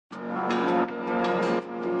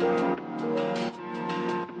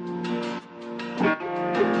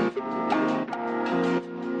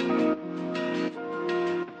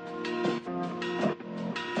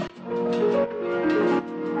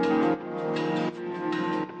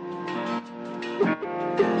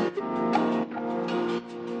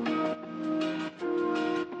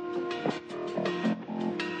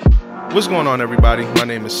What's going on, everybody? My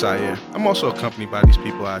name is Sayer. I'm also accompanied by these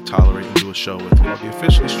people I tolerate and do a show with called the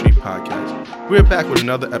Officially Street Podcast. We're back with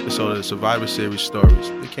another episode of the Survivor Series stories,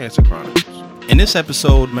 the Cancer Chronicles. In this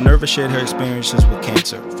episode, Minerva shared her experiences with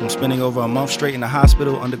cancer, from spending over a month straight in the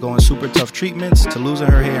hospital undergoing super tough treatments, to losing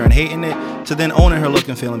her hair and hating it, to then owning her look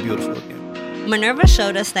and feeling beautiful again. Minerva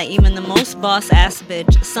showed us that even the most boss-ass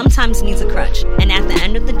bitch sometimes needs a crutch, and at the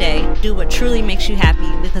end of the day, do what truly makes you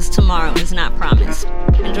happy because tomorrow is not promised.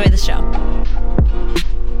 Enjoy the show.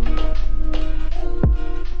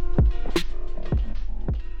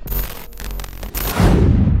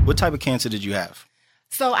 What type of cancer did you have?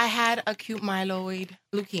 So I had acute myeloid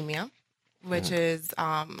leukemia, which is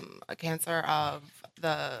a cancer of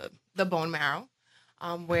the bone marrow,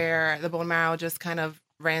 where the bone marrow just kind of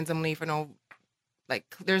randomly,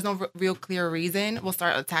 there's no real clear reason, will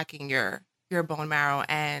start attacking your bone marrow,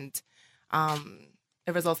 and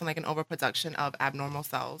it results in an overproduction of abnormal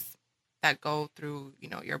cells that go through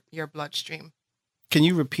your bloodstream. Can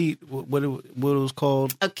you repeat what it was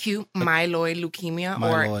called? Acute myeloid leukemia,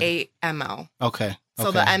 or AML. Okay.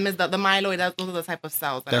 So the M is the myeloid. Those are the type of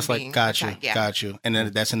cells that are being attacked. Got you. And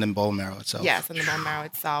then that's in the bone marrow itself. Yes, in the bone marrow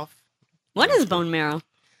itself. What is bone marrow?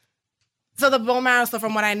 So the bone marrow, so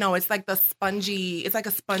from what I know, it's like a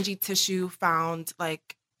spongy tissue found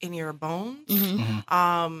in your bones.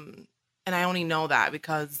 Mm-hmm. And I only know that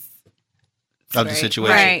because of the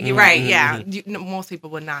situation. Right, mm-hmm. Right, yeah. Most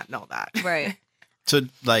people would not know that. Right. So,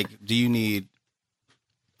 do you need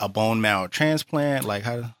a bone marrow transplant?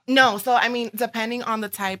 How? No, so depending on the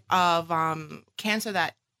type of cancer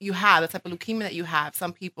that you have, the type of leukemia that you have,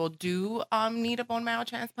 some people do need a bone marrow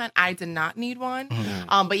transplant. I did not need one.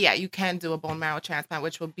 Mm-hmm. But yeah, you can do a bone marrow transplant,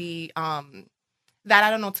 which will be that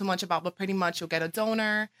I don't know too much about, but pretty much you'll get a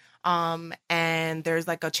donor, and there's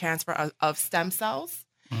a transfer of stem cells,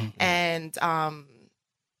 mm-hmm. and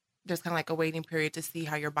there's kind of a waiting period to see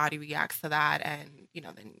how your body reacts to that, and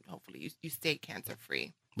then hopefully you stay cancer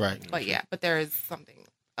free. Right. But yeah, but there is something.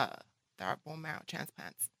 There are bone marrow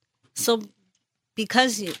transplants. So,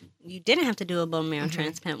 because you didn't have to do a bone marrow mm-hmm.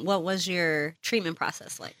 transplant, what was your treatment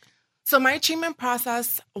process like? So my treatment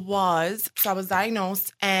process was, I was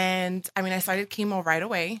diagnosed, and I started chemo right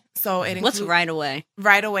away. So what's right away?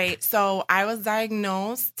 Right away. So I was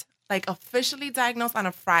diagnosed, officially diagnosed on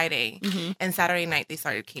a Friday, mm-hmm. and Saturday night they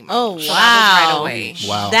started chemo. Oh, wow. So that was right away.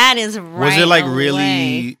 Wow. That is right Was it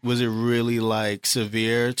away. was it really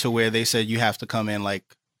severe to where they said you have to come in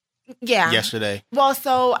yesterday? Well,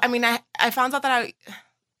 so, I found out that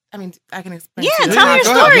I can explain. Yeah, tell your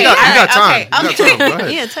story. You got time. Okay. Go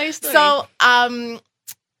ahead. Yeah, tell your story. So,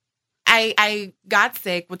 I got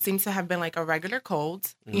sick, what seems to have been a regular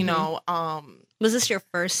cold, mm-hmm. Was this your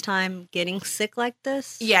first time getting sick like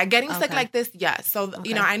this? Yeah, getting sick like this, yes. So,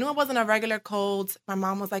 I knew it wasn't a regular cold. My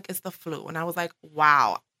mom was like, it's the flu. And I was like,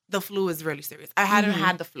 wow, the flu is really serious. I hadn't mm-hmm.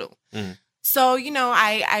 had the flu. Mm-hmm. So,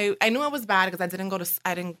 I knew it was bad because I didn't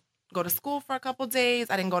go to school for a couple days.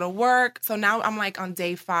 I didn't go to work. So now I'm on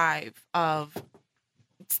day 5 of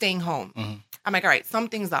staying home. Mm-hmm. I'm all right,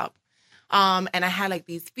 something's up. And I had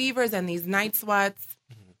these fevers and these night sweats,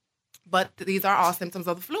 mm-hmm. but these are all symptoms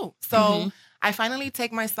of the flu. So mm-hmm. I finally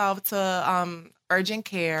take myself to urgent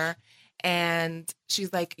care, and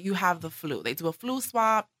she's like, you have the flu. They do a flu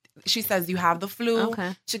swab. She says, you have the flu.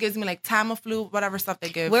 Okay. She gives me Tamiflu, whatever stuff they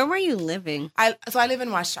give. Where were you living? I live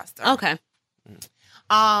in Westchester. Okay.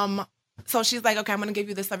 So she's like, okay, I'm going to give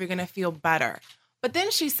you this stuff. You're going to feel better. But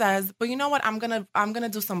then she says, but you know what? I'm going to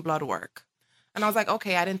do some blood work. And I was like,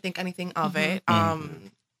 okay, I didn't think anything of mm-hmm. it. I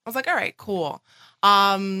was like, all right, cool.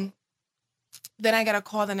 Then I get a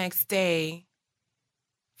call the next day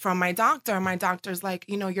from my doctor. My doctor's like,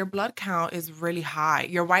 your blood count is really high.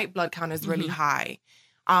 Your white blood count is really mm-hmm. high.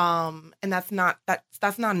 And that's not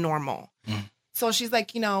normal. Mm. So she's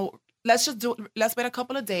like, let's wait a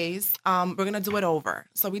couple of days. We're going to do it over.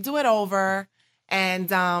 So we do it over,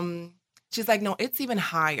 and she's like, no, it's even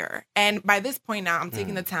higher. And by this point now, I'm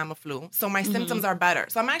taking the Tamiflu. So my mm-hmm. symptoms are better.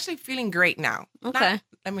 So I'm actually feeling great now. Okay.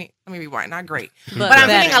 Let me rewind. Not great. But I'm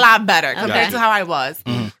feeling a lot better compared to how I was.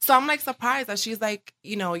 Mm-hmm. So I'm surprised that she's like,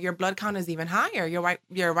 your blood count is even higher.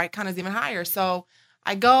 Your white count is even higher. So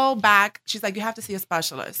I go back. She's like, you have to see a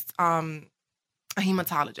specialist, a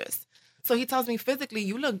hematologist. So he tells me, physically,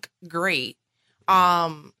 you look great,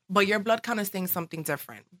 but your blood count is saying something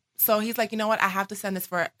different. So he's like, you know what? I have to send this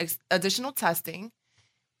for additional testing.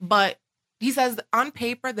 But he says, on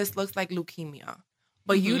paper, this looks like leukemia.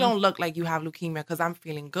 But mm-hmm. you don't look like you have leukemia because I'm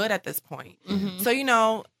feeling good at this point. Mm-hmm.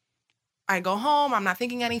 So, I go home. I'm not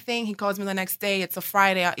thinking anything. He calls me the next day. It's a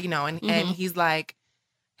Friday, and, mm-hmm. and he's like,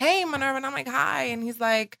 hey, Minerva. And I'm like, hi. And he's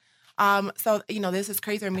like, So, this is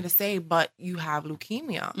crazy for me to say, but you have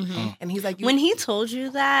leukemia. Mm-hmm. And he's like, when he told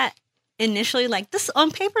you that initially, like, this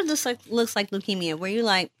on paper, this looks like leukemia. Were you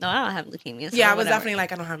like, no, I don't have leukemia? So yeah, I was definitely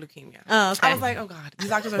like, I don't have leukemia. Oh, okay. I was like, oh God, these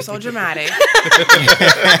doctors are so dramatic. But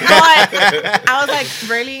I was like,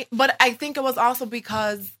 really? But I think it was also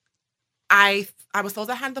because I was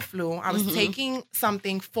told I had the flu. I was taking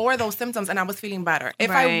something for those symptoms, and I was feeling better.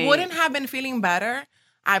 If I wouldn't have been feeling better,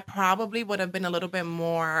 I probably would have been a little bit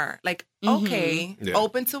more like, okay,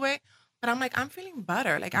 open to it. But I'm like, I'm feeling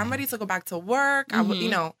better. Like, I'm ready to go back to work. I would,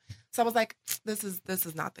 So I was like, this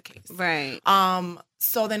is not the case. Right.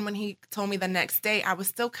 So then when he told me the next day, I was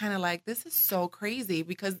still kind of like, this is so crazy,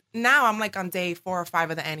 because now I'm like on day 4 or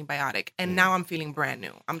 5 of the antibiotic, and now I'm feeling brand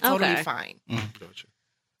new. I'm totally fine. Gotcha.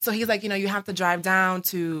 So he's like, you have to drive down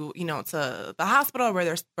to, to the hospital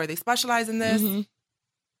where they specialize in this.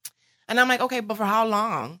 And I'm like, okay, but for how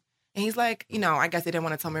long? And he's like, I guess he didn't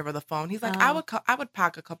want to tell me over the phone. He's like, I would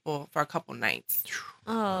pack for a couple nights.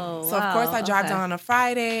 Oh, so of course I drive down on a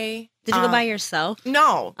Friday. Did you go by yourself?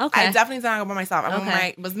 No. Okay. I definitely did not go by myself.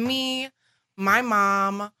 It was me, my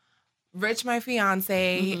mom, Rich, my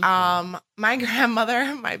fiance, my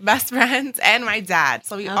grandmother, my best friends, and my dad.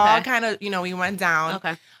 So we all kind of, we went down.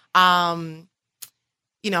 Okay. Again,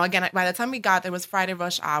 by the time we got there, it was Friday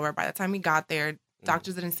rush hour. By the time we got there,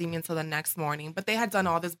 doctors didn't see me until the next morning, but they had done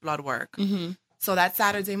all this blood work. So that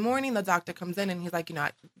Saturday morning, the doctor comes in and he's like,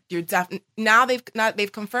 you're now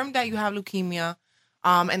they've confirmed that you have leukemia,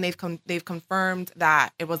 and they've confirmed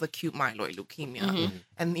that it was acute myeloid leukemia.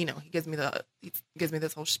 And he gives me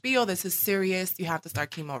this whole spiel. This is serious. You have to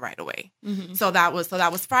start chemo right away. So that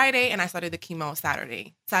was Friday, and I started the chemo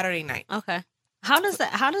Saturday night. Okay. How does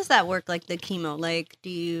that work? Like the chemo, like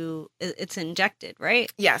it's injected,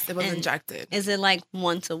 right? Yes, it was injected. Is it like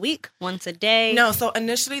once a week, once a day? No. So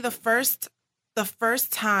initially the first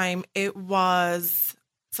time it was,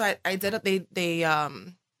 so I did it.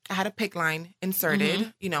 I had a PICC line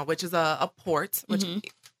inserted, which is a port, which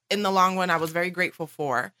in the long run I was very grateful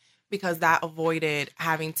for, because that avoided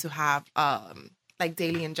having to have like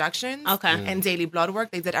daily injections and daily blood work.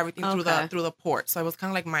 They did everything through the port. So it was kind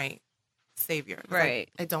of like my savior. Right.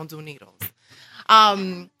 I don't do needles.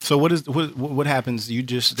 So what happens?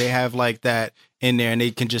 They have like that in there, and they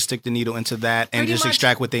can just stick the needle into that and just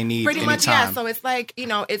extract what they need. Pretty much, anytime. yeah. So it's like,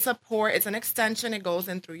 it's a port, it's an extension. It goes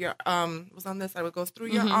in through your it was on this side. It goes through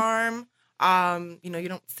your arm. You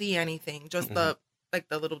don't see anything, just the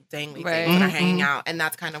little dangly things that are hanging out, and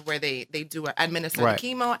that's kind of where they administer the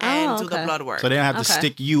chemo and do the blood work. So they don't have to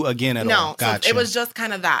stick you again at all. No, gotcha. So it was just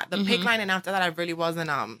kind of that. The PICC line, and after that, I really wasn't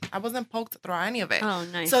poked through any of it. Oh,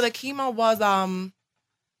 nice. So the chemo was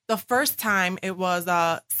the first time it was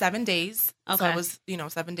 7 days. Okay. So it was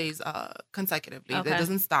 7 days consecutively. It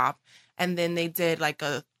doesn't stop. And then they did like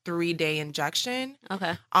a 3-day injection.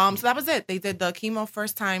 Okay. So that was it. They did the chemo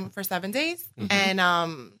first time for 7 days, and I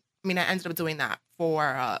ended up doing that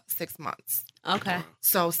for 6 months. Okay.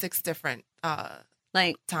 So 6 different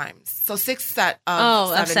times. So 6 set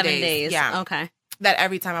of 7 days. Yeah. Okay. That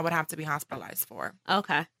every time I would have to be hospitalized for.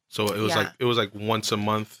 Okay. So it was like once a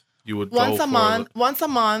month you would once a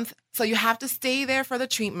month. So you have to stay there for the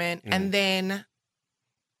treatment, and then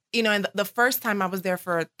and the first time I was there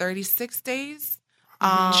for 36 days.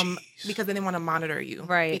 Because they didn't want to monitor you.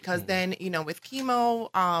 Right. Because then, with chemo,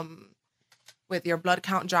 with your blood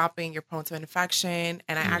count dropping, you're prone to infection.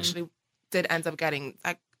 And I actually did end up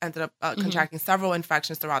contracting several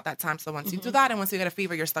infections throughout that time. So once you do that, and once you get a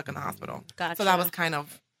fever, you're stuck in the hospital. Gotcha. So that was kind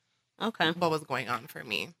of what was going on for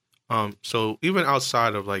me. So even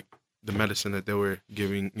outside of like the medicine that they were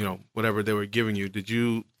giving, whatever they were giving you, did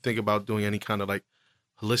you think about doing any kind of like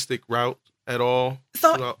holistic route at all?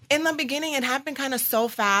 So in the beginning, it happened kind of so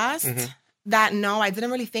fast that no, I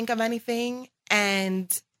didn't really think of anything. And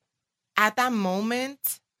at that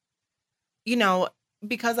moment,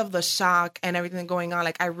 because of the shock and everything going on,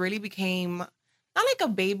 like I really became not like a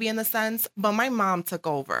baby in the sense, but my mom took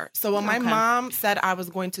over. So what my mom said I was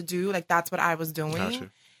going to do, like that's what I was doing. Gotcha.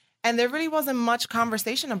 And there really wasn't much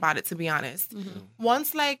conversation about it, to be honest.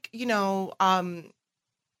 Once we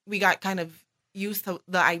got kind of used to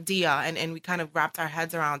the idea and we kind of wrapped our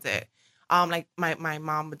heads around it. Like my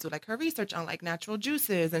mom would do like her research on like natural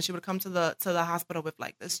juices, and she would come to the hospital with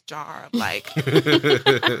like this jar of like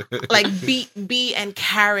like beet and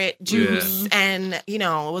carrot juice, and it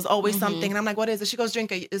was always something. And I'm like, what is it? She goes,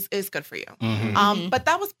 drink it. It's good for you. But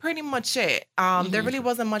that was pretty much it. There really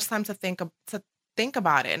wasn't much time to think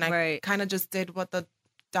about it, and I kind of just did what the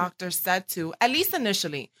doctor said to, at least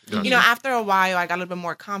initially. After a while, I got a little bit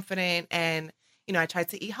more confident, and I tried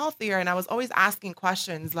to eat healthier, and I was always asking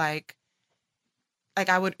questions like, like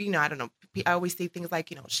I would, I don't know. I always say things like,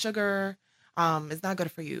 sugar is not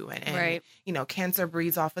good for you. And Right. Cancer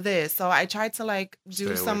breeds off of this. So I tried to like do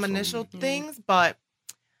Stay some away from- initial things, but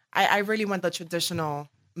I really went the traditional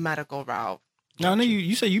medical route. Now, I know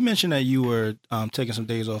you mentioned that you were taking some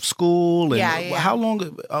days off school. And Yeah. How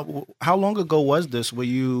long ago was this? Were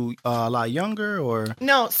you a lot younger or?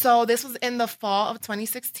 No, so this was in the fall of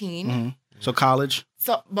 2016. Mm-hmm. So college?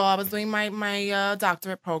 So, well, I was doing my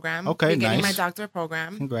doctorate program. Okay, beginning nice. my doctorate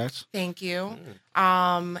program. Congrats. Thank you.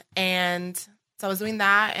 And so I was doing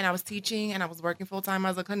that, and I was teaching, and I was working full time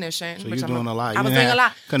as a clinician. So you're doing a lot. I was doing a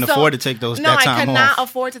lot. Couldn't So- afford to take that No, time off. I could not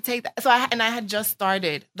afford to take that. So I had just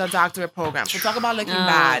started the doctorate program. So talk about looking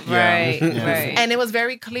bad. Right, Yeah. right. And it was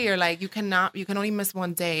very clear, like you can only miss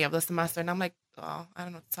one day of the semester. And I'm like, oh, I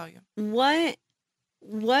don't know what to tell you.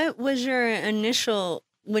 What was your initial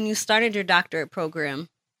when you started your doctorate program?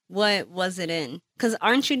 What was it in? Because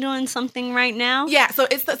aren't you doing something right now? Yeah, so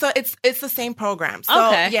it's the same program. So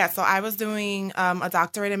Okay. yeah, so I was doing a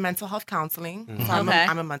doctorate in mental health counseling. So I'm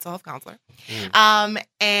a mental health counselor.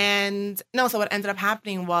 And no, so what ended up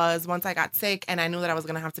happening was once I got sick and I knew that I was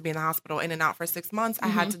gonna have to be in the hospital in and out for 6 months, I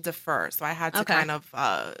had to defer. So I had to kind of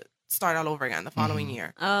start all over again the following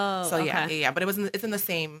year. Oh, So okay. yeah. But it's in the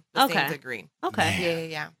same Okay. degree. Okay.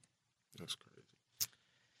 Yeah. That's crazy.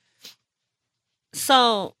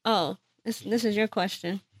 So, this is your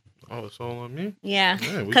question. Oh, it's all on me? Yeah,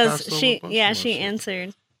 Yeah, we because passed over a bunch of she shit.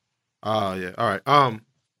 answered. Oh, yeah. All right.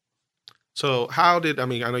 So how did, I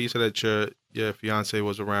know you said that your fiance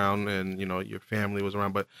was around and, your family was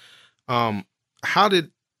around, but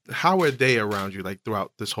how were they around you, like,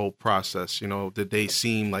 throughout this whole process? Did they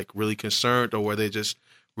seem, like, really concerned, or were they just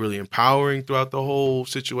really empowering throughout the whole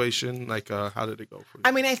situation? Like, how did it go for you?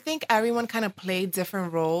 I think everyone kind of played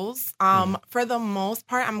different roles. For the most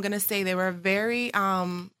part, I'm going to say they were very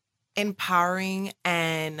empowering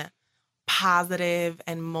and positive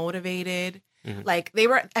and motivated. Mhm. Like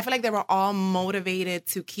I feel like they were all motivated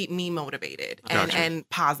to keep me motivated Gotcha. and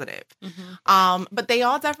positive. Mm-hmm. But they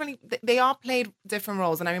all played different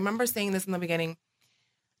roles. And I remember saying this in the beginning.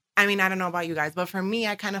 I don't know about you guys, but for me,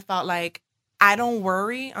 I kind of felt like I don't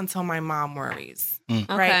worry until my mom worries. Okay.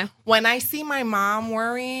 Right? When I see my mom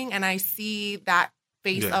worrying and I see that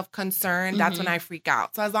face Yeah. of concern, that's when I freak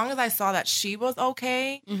out. So as long as I saw that she was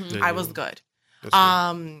okay, Mm-hmm. Yeah, I was good. That's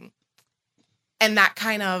good. And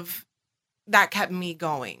that kept me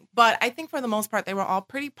going. But I think for the most part, they were all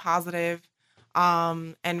pretty positive,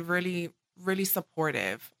 and really, really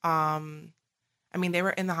supportive. They were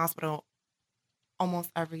in the hospital almost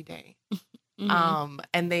every day. Mm-hmm.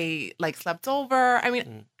 And they like slept over.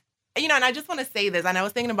 And I just want to say this, and I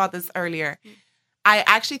was thinking about this earlier. I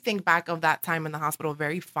actually think back of that time in the hospital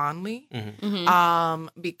very fondly, Mm-hmm.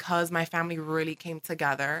 because my family really came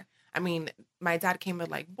together. My dad came with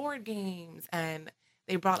like board games, and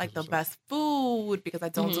they brought like the best food because I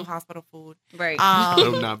don't do hospital food. Right.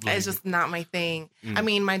 I'm not blaming It's just not my thing.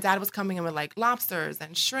 My dad was coming in with like lobsters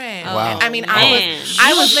and shrimp. Wow. And, Man,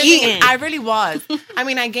 I was you living. eating. I really was.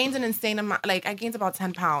 I gained an insane amount. Like I gained about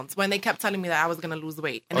 10 pounds when they kept telling me that I was gonna lose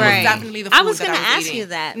weight, and it Right. was definitely the food I was that going to I was ask eating. you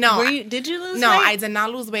that. No, Did you lose no, weight? I did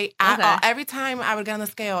not lose weight at Okay. all. Every time I would get on the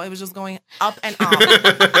scale, it was just going up and up,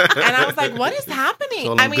 and I was like, "What is happening?"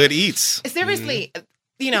 So good eats. Seriously,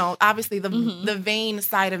 obviously the vain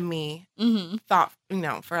side of me thought,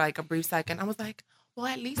 for like a brief second, I was like, well,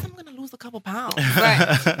 at least I'm gonna lose a couple pounds.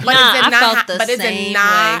 Right. But Nah, it I did not. felt the But it same did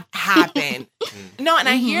not way. happen. No, and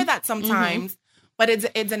I hear that sometimes, but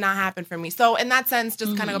it did not happen for me. So in that sense,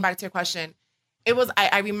 just kind of go back to your question. It was.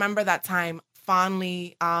 I remember that time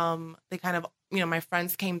fondly. They kind of, my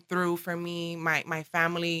friends came through for me. My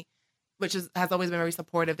family, which has always been very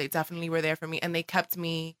supportive. They definitely were there for me, and they kept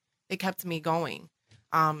me going.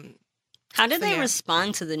 How did So, they yeah.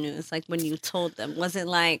 respond to the news? Like when you told them, was it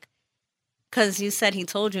like, because you said he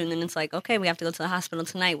told you, and then it's like, okay, we have to go to the hospital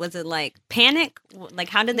tonight. Was it like panic? Like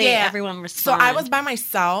how did everyone So respond? I was by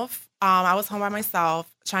myself. I was home by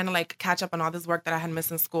myself, trying to like catch up on all this work that I had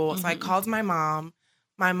missed in school. So I called my mom.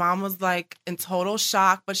 My mom was like in total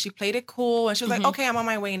shock, but she played it cool, and she was like, "Okay, I'm on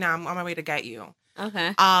my way now. I'm on my way to get you."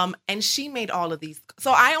 Okay. And she made all of these.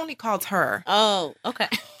 So I only called her. Oh, okay.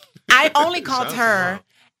 I only called Sounds her, wild.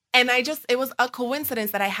 and it was a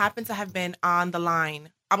coincidence that I happened to have been on the line.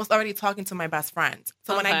 I was already talking to my best friend.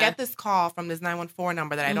 So when I Okay. get this call from this 914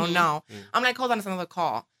 number that I don't know, I'm like, hold on, it's another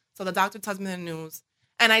call. So the doctor tells me the news.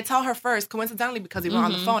 And I tell her first, coincidentally, because we were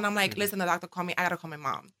on the phone, I'm like, listen, the doctor called me. I got to call my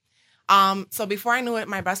mom. So before I knew it,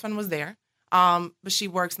 my best friend was there. But she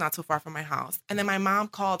works not too far from my house. And then my mom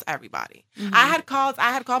called everybody. I had called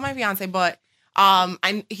my fiance, but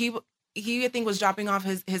I think was dropping off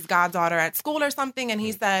his goddaughter at school or something, and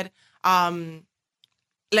he said,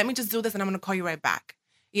 let me just do this and I'm going to call you right back.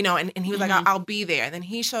 You know, and he was like, I'll be there. And then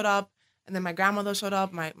he showed up, and then my grandmother showed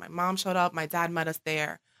up, my mom showed up, my dad met us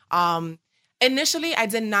there. Initially, I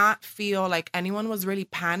did not feel like anyone was really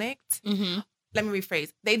panicked. Let me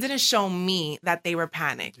rephrase. They didn't show me that they were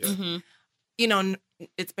panicked. You know,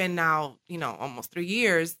 it's been now, you know, almost 3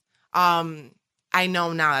 years. I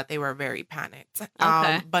know now that they were very panicked.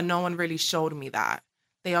 But no one really showed me that.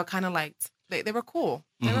 They all kind of liked, they were cool.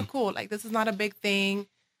 They were cool. Like, this is not a big thing.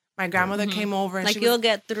 My grandmother came over and like, she you'll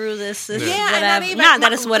get through this. Yeah, whatever. Not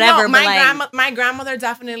that it's whatever, no, but my grandmother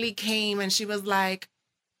definitely came and she was like,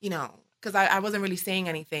 you know, because I wasn't really saying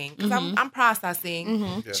anything because I'm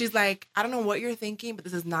processing. She's like, I don't know what you're thinking, but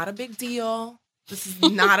this is not a big deal. This is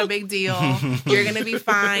not a big deal. You're gonna be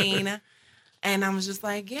fine. And I was just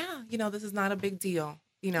like, yeah, you know, this is not a big deal,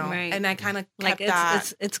 you know. Right. And I kind of kept like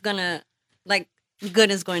that. It's gonna, like,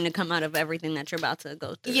 good is going to come out of everything that you're about to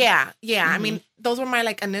go through. Yeah. I mean, those were my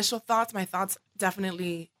like initial thoughts. My thoughts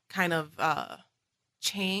definitely kind of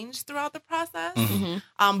changed throughout the process.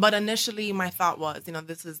 But initially, my thought was, you know,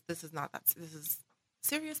 this is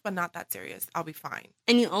serious, but not that serious. I'll be fine.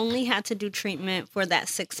 And you only had to do treatment for that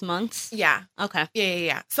 6 months? Yeah. Okay.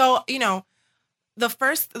 Yeah. So, you know, the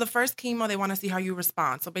first chemo, they want to see how you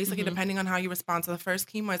respond. So basically, depending on how you respond, so the first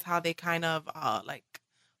chemo is how they kind of like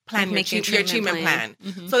plan your treatment plan.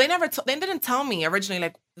 So they they didn't tell me originally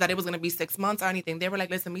like that it was going to be 6 months or anything. They were like,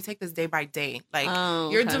 listen, we take this day by day. Like,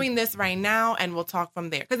 you're doing this right now and we'll talk from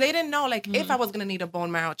there. Because they didn't know like if I was going to need a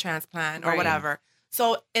bone marrow transplant or whatever.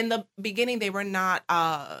 So in the beginning, they were not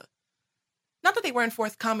that they weren't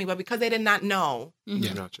forthcoming, but because they did not know, they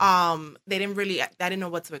didn't really, I didn't know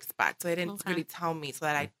what to expect. So they didn't really tell me so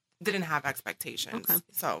that I didn't have expectations.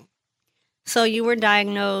 So you were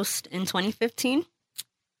diagnosed in 2015?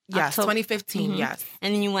 Yes, October. 2015, yes.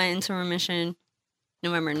 And then you went into remission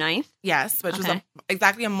November 9th? Yes, which was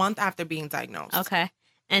exactly a month after being diagnosed. Okay.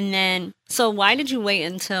 And then, so why did you wait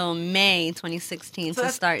until May 2016 to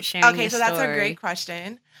start sharing your story? Okay, so that's a great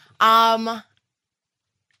question.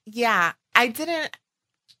 Yeah, I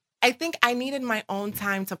think I needed my own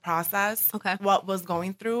time to process what was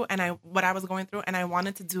going through what I was going through, and I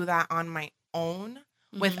wanted to do that on my own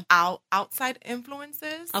without outside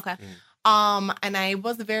influences. Okay. And I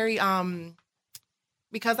was very,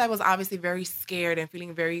 because I was obviously very scared and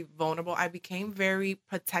feeling very vulnerable, I became very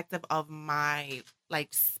protective of my,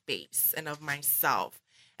 like, space and of myself.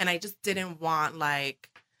 And I just didn't want, like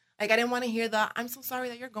I didn't want to hear I'm so sorry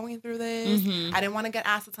that you're going through this. I didn't want to get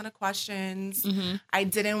asked a ton of questions. I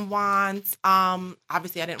didn't want,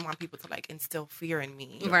 obviously I didn't want people to, like, instill fear in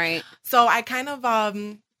me. Right. So I kind of,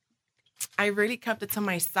 I really kept it to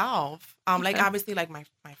myself. Like, obviously, like, my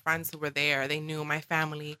friends who were there, they knew, my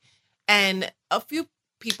family. And a few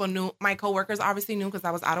people knew. My coworkers obviously knew because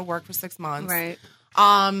I was out of work for 6 months. Right.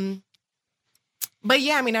 But,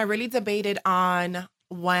 yeah, I mean, I really debated on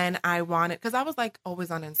when I wanted, because I was, like,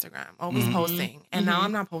 always on Instagram, always posting. And now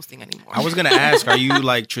I'm not posting anymore. I was going to ask, are you,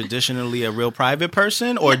 like, traditionally a real private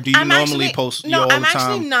person? Or do you normally post all the time? No, I'm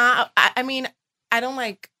actually not. I mean, I don't,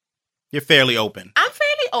 like... You're fairly open. I'm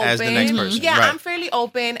fairly open. As the next person. Yeah, right. I'm fairly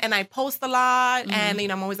open and I post a lot and, you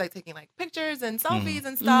know, I'm always like taking like pictures and selfies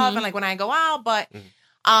and stuff and like when I go out, but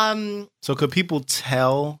so could people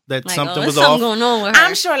tell that like, something was something off? going on with her.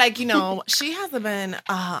 I'm sure, like, you know, she hasn't been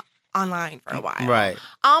online for a while. Right.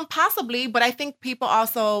 Possibly, but I think people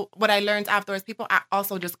also, what I learned afterwards, people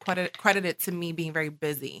also just credit it to me being very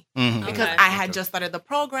busy because I had just started the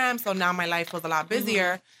program, so now my life was a lot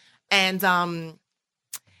busier. And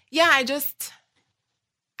yeah, I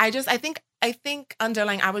think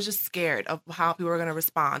underlying, I was just scared of how people were going to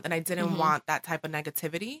respond. And I didn't want that type of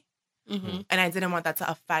negativity. And I didn't want that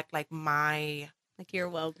to affect, like, your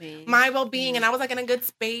well-being. My well-being. And I was, like, in a good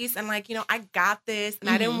space. And, like, you know, I got this. And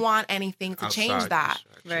I didn't want anything to change that.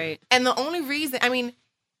 Right. And the only reason, I mean,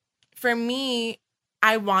 for me,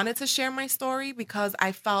 I wanted to share my story because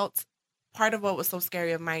I felt part of what was so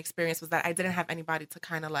scary of my experience was that I didn't have anybody to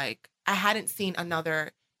kind of, like, I hadn't seen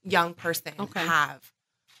another young person have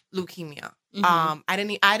leukemia. I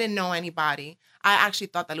didn't know anybody. I actually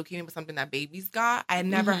thought that leukemia was something that babies got. I had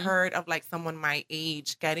never heard of, like, someone my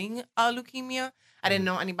age getting leukemia. I didn't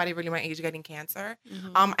know anybody really my age getting cancer.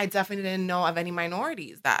 I definitely didn't know of any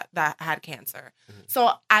minorities that had cancer.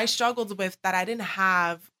 So I struggled with that. I didn't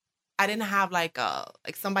have like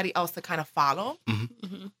somebody else to kind of follow.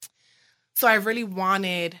 So I really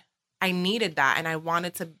I needed that, and I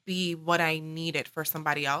wanted to be what I needed for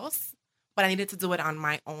somebody else. but I needed to do it on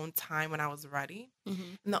my own time when I was ready. Mm-hmm.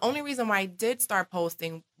 And the only reason why I did start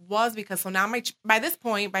posting was because so now by this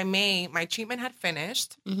point, by May, my treatment had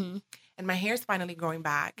finished Mm-hmm. and my hair's finally growing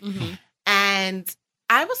back. Mm-hmm. And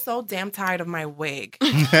I was so damn tired of my wig.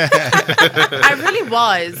 I really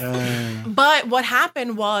was. But what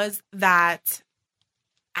happened was that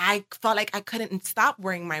I felt like I couldn't stop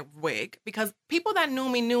wearing my wig because people that knew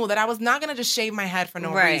me knew that I was not going to just shave my head for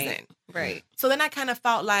no reason. Right. So then I kind of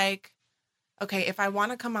felt like, okay, if I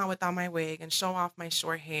want to come out without my wig and show off my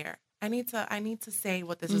short hair, I need to say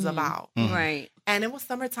what this is about. Right. And it was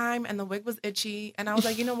summertime and the wig was itchy. And I was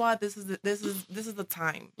like, you know what? This is the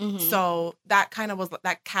time. Mm-hmm. So that kind of was,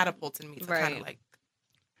 that catapulted me to kind of Right. like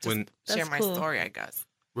just share my story, I guess.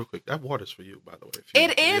 Real quick, that water's for you, by the way.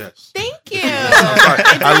 It is. Yes. Thank you.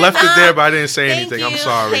 I left it there, but I didn't say Thank anything. you. I'm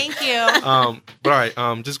sorry. Thank you. But all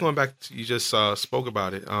right, just going back to, you just spoke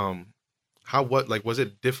about it. Was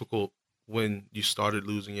it difficult when you started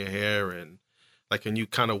losing your hair, and like, can you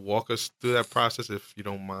kind of walk us through that process if you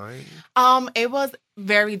don't mind? It was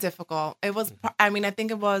very difficult. It was, I think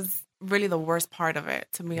it was really the worst part of it,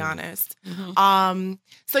 to be honest. Mm-hmm.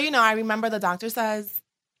 So, I remember the doctor says,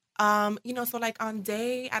 so like on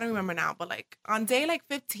day, I don't remember now, but like on day like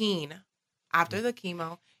 15 after the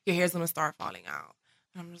chemo, your hair's going to start falling out.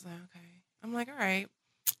 And I'm just like, okay. I'm like, all right.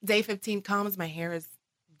 Day 15 comes, my hair is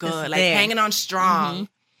good, like hanging on strong. Mm-hmm.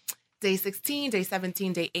 Day 16, day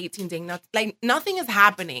 17, day 18, nothing is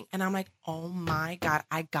happening. And I'm like, oh my God,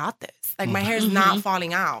 I got this. Like my hair is not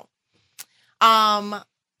falling out. But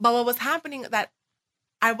what was happening that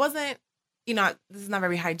I wasn't, this is not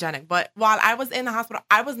very hygienic, but while I was in the hospital,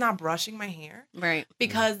 I was not brushing my hair. Right.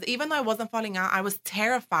 Because even though it wasn't falling out, I was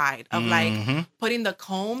terrified of like putting the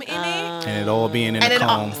comb in it. And it all being in the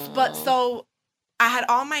comb. But so I had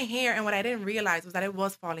all my hair, and what I didn't realize was that it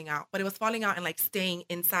was falling out, but it was falling out and like staying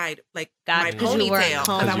inside like my ponytail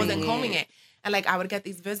because I wasn't combing it. And like I would get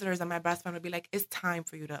these visitors, and my best friend would be like, "It's time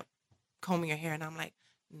for you to comb your hair," and I'm like,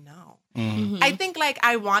 "No." Mm-hmm. I think like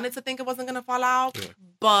I wanted to think it wasn't gonna fall out,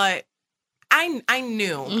 but I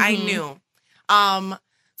knew. I knew.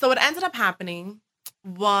 So what ended up happening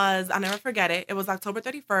was, I'll never forget it. It was October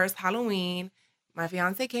 31st, Halloween. My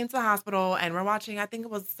fiance came to the hospital and we're watching, I think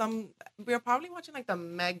it was we were probably watching like the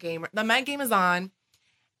Met game. The Met game is on.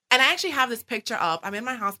 And I actually have this picture up. I'm in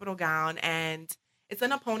my hospital gown and it's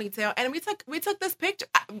in a ponytail. And we took this picture.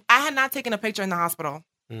 I had not taken a picture in the hospital.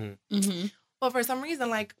 Mm-hmm. But for some reason,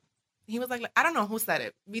 like, he was like, I don't know who said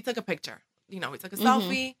it. We took a picture. We took a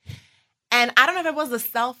selfie. And I don't know if it was the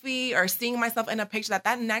selfie or seeing myself in a picture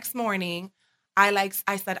that next morning, I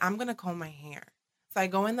said, I'm going to comb my hair. So I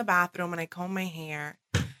go in the bathroom and I comb my hair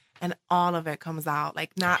and all of it comes out.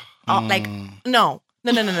 Like no. Like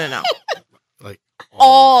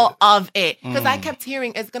all of it. Because I kept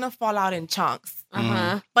hearing it's going to fall out in chunks.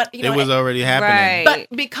 But it was already happening. But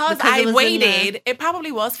because I waited, it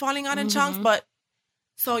probably was falling out in chunks. But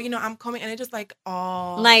so, I'm combing and it just like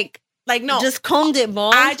all... Like, no. Just combed it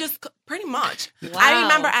bald? I just, pretty much. Wow. I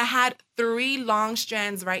remember I had 3 long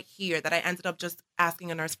strands right here that I ended up just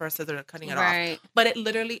asking a nurse for a scissor to cutting it off. But it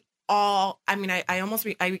literally all, I almost,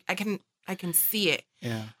 I can see it.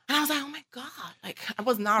 Yeah. And I was like, oh my God. Like, I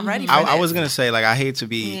was not ready for this. I was going to say, like, I hate to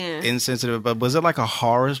be insensitive, but was it like a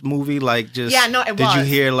horror movie? Like, just... Yeah, no, it was. Did you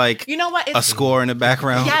hear, like, you know what? a score in the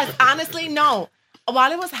background? Yes, honestly, no.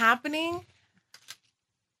 While it was happening,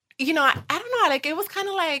 I don't know, like, it was kind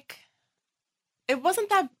of like... It wasn't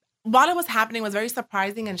that, while it was happening, it was very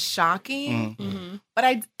surprising and shocking.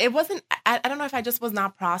 But it wasn't, I don't know if I just was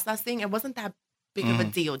not processing. It wasn't that big of a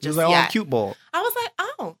deal just yet. It was like, yet. oh, cute ball. I was like,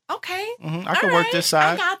 oh, okay. I can work this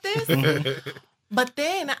side. I got this. But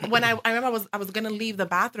then when I remember I was going to leave the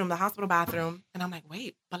hospital bathroom, and I'm like,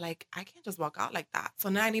 wait, but like, I can't just walk out like that. So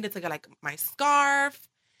now I needed to get like my scarf.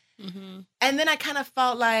 And then I kind of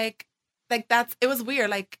felt like it was weird.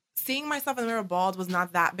 Like, seeing myself in the mirror bald was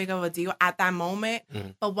not that big of a deal at that moment.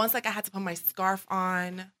 But once like I had to put my scarf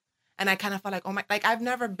on and I kind of felt like, oh my, like I've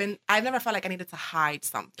never felt like I needed to hide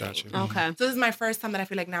something. Gotcha. Okay. So this is my first time that I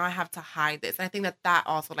feel like now I have to hide this. And I think that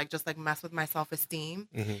also like just like messed with my self-esteem.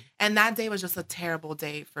 And that day was just a terrible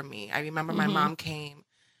day for me. I remember my mom came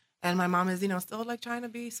and my mom is, still like trying to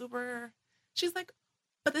be super, she's like,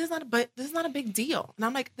 but this is not a big deal. And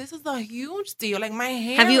I'm like, this is a huge deal. Like my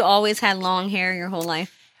hair. Have you always had long hair your whole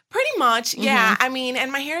life? Pretty much, yeah. I mean,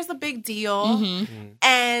 and my hair is a big deal.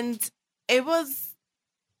 And it was,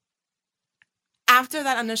 after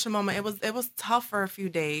that initial moment, it was tough for a few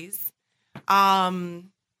days.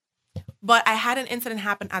 But I had an incident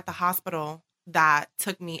happen at the hospital that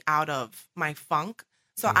took me out of my funk.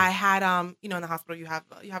 So I had, in the hospital, you have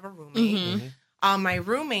a roommate. My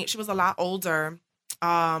roommate, she was a lot older.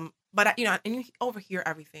 But you know, and you overhear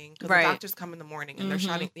everything because the doctors come in the morning and they're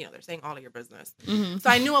shouting, you know, they're saying all of your business. So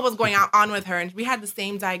I knew what was going on with her, and we had the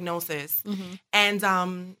same diagnosis,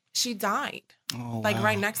 and she died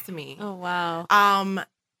right next to me. Oh wow.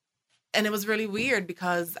 And it was really weird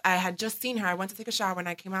because I had just seen her. I went to take a shower and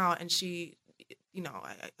I came out, and she, you know,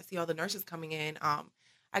 I see all the nurses coming in.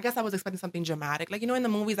 I guess I was expecting something dramatic. Like, you know, in the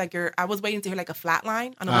movies, like I was waiting to hear like a flat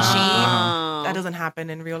line on a machine. That doesn't happen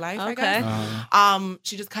in real life, I guess.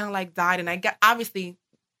 She just kind of like died. And I get, obviously,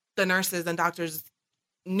 the nurses and doctors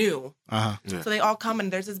knew. So they all come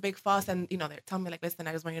and there's this big fuss. And, you know, they're telling me like, listen,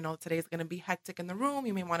 I just want you to know today's going to be hectic in the room.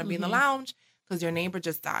 You may want to be in the lounge because your neighbor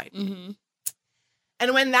just died. And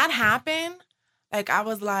when that happened, like, I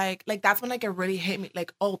was like, that's when like it really hit me.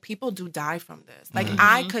 Like, oh, people do die from this. Like,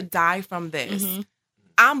 I could die from this.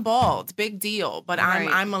 I'm bald, big deal, but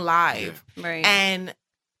I'm alive. Right. And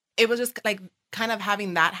it was just like kind of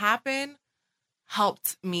having that happen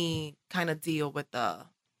helped me kind of deal with the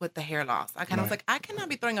hair loss. I kind of was like, I cannot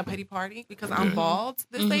be throwing a pity party because I'm bald.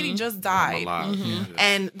 This lady just died.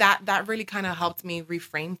 And that really kind of helped me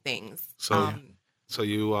reframe things. So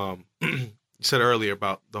you you said earlier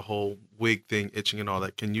about the whole wig thing, itching and all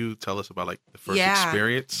that. Can you tell us about like the first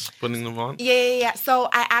experience putting them on? Yeah. So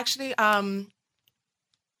I actually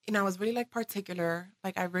you know, I was really like particular.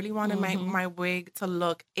 Like I really wanted my wig to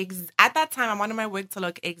look at that time. I wanted my wig to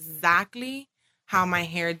look exactly how my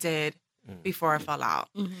hair did before I fell out.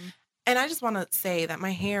 And I just want to say that my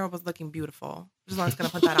hair was looking beautiful. Just was going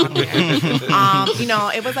to put that on there. You know,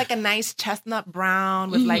 it was like a nice chestnut brown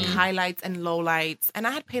with like highlights and lowlights, and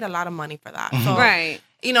I had paid a lot of money for that. So,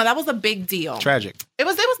 you know, that was a big deal. Tragic. It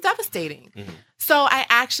was devastating. So I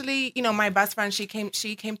actually, you know, my best friend, she came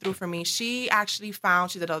through for me. She actually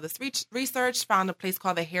she did all this research, found a place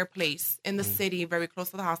called the Hair Place in the city, very close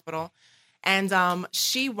to the hospital. And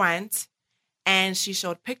she went and she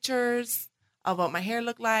showed pictures of what my hair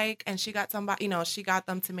looked like. And she got somebody, you know, she got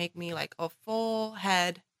them to make me like a full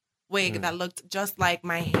head wig that looked just like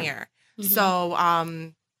my hair. So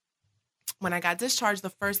when I got discharged the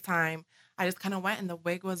first time, I just kind of went and the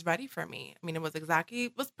wig was ready for me. I mean, it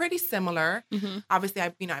was pretty similar. Obviously, I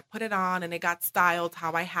put it on and it got styled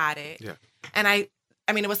how I had it. Yeah. And I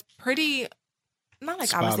mean, it was pretty, not like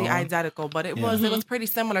Spot obviously on. identical, but it was pretty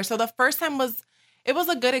similar. So the first time it was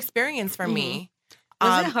a good experience for me.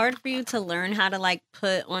 Was it hard for you to learn how to like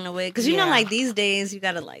put on a wig? Because you know, like these days you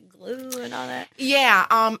gotta like glue and all that.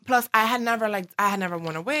 Yeah. Plus, I had never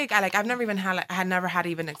worn a wig. I had never had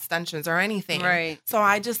even extensions or anything. Right. So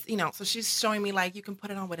I just, you know, so she's showing me like you can put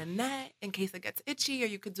it on with a net in case it gets itchy, or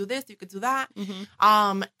you could do this, you could do that.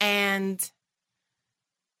 And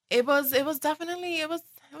it was definitely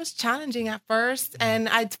it was challenging at first, and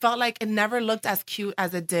I felt like it never looked as cute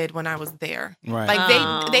as it did when I was there. Right.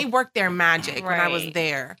 Like they worked their magic when I was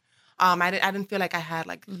there. I didn't feel like I had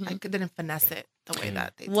like I didn't finesse it the way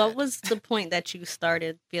that they did. What was the point that you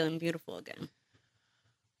started feeling beautiful again?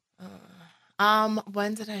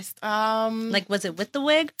 When did I like, was it with the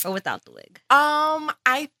wig or without the wig?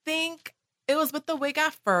 I think it was with the wig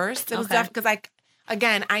at first. It was because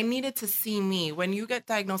again, I needed to see me. When you get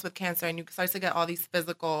diagnosed with cancer and you start to get all these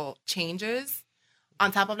physical changes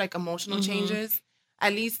on top of like emotional changes,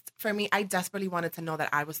 at least for me, I desperately wanted to know that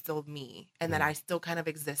I was still me and that I still kind of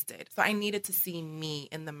existed. So I needed to see me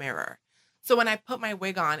in the mirror. So when I put my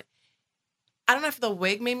wig on, I don't know if the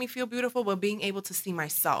wig made me feel beautiful, but being able to see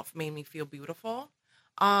myself made me feel beautiful.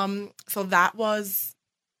 So that was,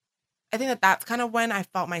 I think that's kind of when I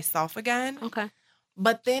felt myself again. Okay.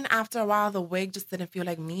 But then after a while, the wig just didn't feel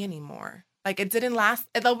like me anymore. Like it didn't last.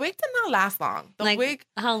 The wig did not last long. The wig.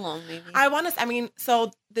 How long, maybe?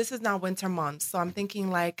 So this is now winter months. So I'm thinking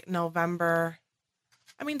like November.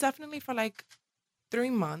 I mean, definitely for like 3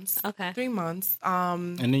 months. Okay. 3 months.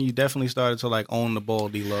 And then you definitely started to like own the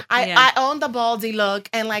baldy look. I owned the baldy look,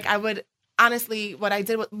 and like I would honestly, what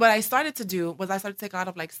I started to do was I started to take a lot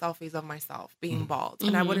of like selfies of myself being bald,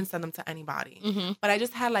 and I wouldn't send them to anybody. But I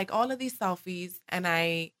just had like all of these selfies, and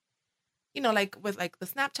I, you know, like with like the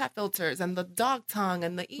Snapchat filters and the dog tongue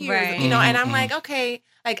and the ears, you know, and I'm like, okay,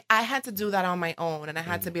 like I had to do that on my own, and I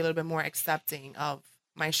had to be a little bit more accepting of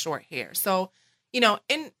my short hair. So, you know,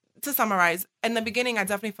 to summarize, in the beginning, I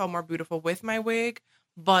definitely felt more beautiful with my wig,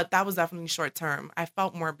 but that was definitely short term. I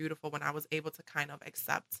felt more beautiful when I was able to kind of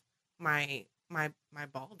accept my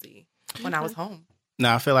baldy when I was home.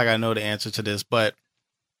 Now, I feel like I know the answer to this, but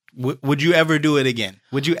would you ever do it again?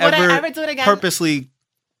 Would I ever do it again? Purposely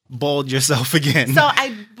bald yourself again? So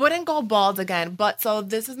I wouldn't go bald again, but so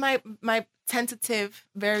this is my tentative,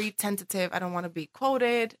 very tentative. I don't want to be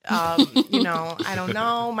quoted. I don't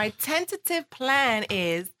know. My tentative plan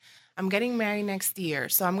is I'm getting married next year.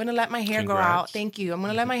 So I'm going to let my hair grow out. Thank you. I'm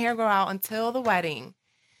going to let my hair grow out until the wedding.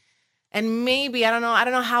 And maybe, I don't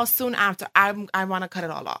know how soon after I want to cut it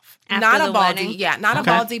all off. After not a the baldy. wedding? Yeah, not a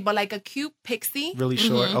baldy, but like a cute pixie. Really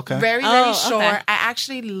short. Okay. Very, very Oh, short. okay. I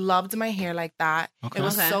actually loved my hair like that. Okay. It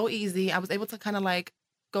was Okay. so easy. I was able to kind of like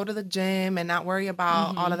go to the gym and not worry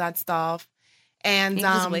about all of that stuff. And You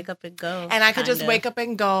just wake up and go. and I could just kinda. wake up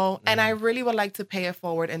and go. And I really would like to pay it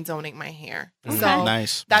forward and donate my hair. Okay. So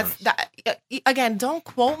Nice. that's that. Again, don't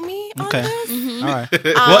quote me on Okay. this. Mhm. All right.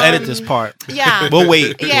 We'll edit this part. Yeah. We'll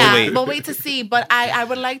wait. Yeah, we'll wait to see. But I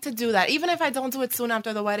would like to do that. Even if I don't do it soon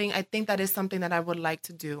after the wedding, I think that is something that I would like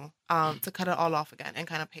to do, to cut it all off again and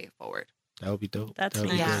kind of pay it forward. That would be dope. That's That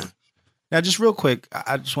would be nice. dope. Now, just real quick,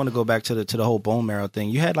 I just want to go back to the whole bone marrow thing.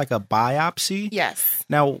 You had like a biopsy. Yes.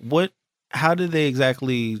 Now, how did they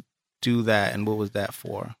exactly do that, and what was that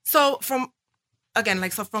for? So from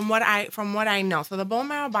what I know, so the bone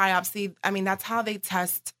marrow biopsy, I mean, that's how they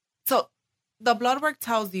test. So the blood work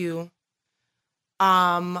tells you,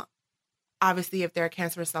 obviously, if there are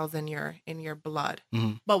cancerous cells in your blood.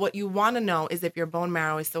 Mhm. But what you want to know is if your bone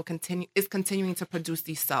marrow is still continuing to produce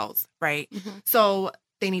these cells, right? Mhm. So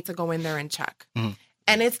they need to go in there and check, Mhm.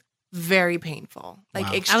 and it's very painful. Like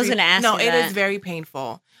Wow. extreme, I was gonna ask No, you it that. is very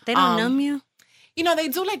painful. They don't numb you? They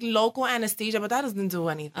do like local anesthesia, but that doesn't do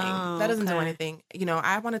anything. Oh, That doesn't do okay. anything.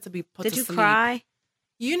 I wanted to be put Did to you sleep. cry?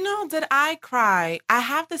 Did I cry? I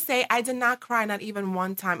have to say, I did not cry, not even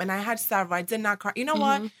one time. And I had several. I did not cry. You know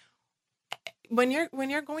what? Mhm. When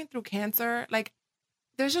you're going through cancer, like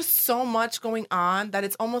there's just so much going on that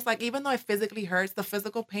it's almost like, even though it physically hurts, the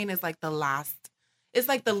physical pain is like it's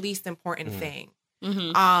like the least important thing.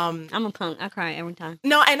 Mhm. I'm a punk. I cry every time.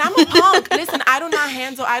 No, and I'm a punk. Listen, I do not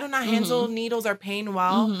handle needles or pain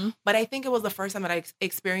well. Mhm. But I think it was the first time that I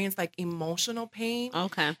experienced like emotional pain.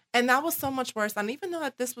 Okay. And that was so much worse. And even though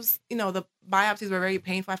that this was, the biopsies were very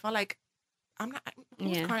painful, I felt like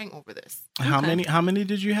who's Yeah. crying over this? How Okay. many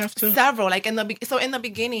did you have to? Several. Like in the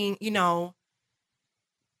beginning,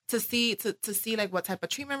 to see like what type of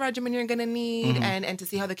treatment regimen you're gonna need Mhm. and to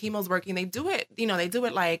see how the chemo's working. They do it,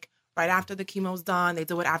 like right after the chemo's done. They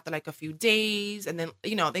do it after like a few days, and then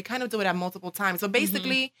they kind of do it at multiple times. So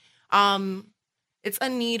basically, it's a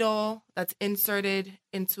needle that's inserted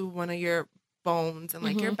into one of your bones and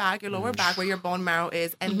like your back, your lower back, where your bone marrow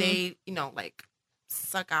is, and they like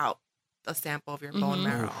suck out a sample of your bone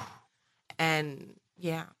marrow, and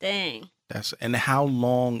yeah. Dang. And how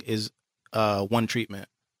long is one treatment?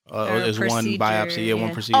 Is one procedure, biopsy? Yeah, one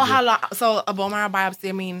yeah. procedure. Oh, how long? So a bone marrow biopsy,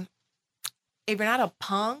 I mean, if you're not a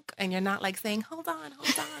punk and you're not like saying, hold on.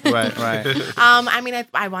 Right. I mean,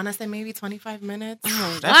 I want to say maybe 25 minutes.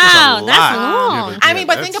 Oh, That's just a wow, lot. that's long. Yeah, I mean,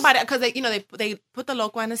 but that's- think about it, because they put the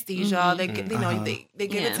local anesthesia. They give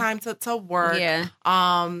Yeah. it time to work. Yeah.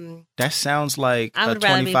 That sounds like I a would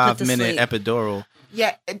rather be put to 25-minute sleep. epidural.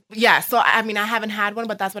 Yeah. So I mean, I haven't had one,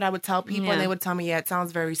 but that's what I would tell people, Yeah. and they would tell me, it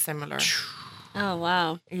sounds very similar. Oh,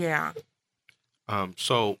 wow. Yeah.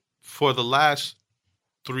 So for the last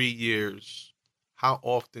 3 years, how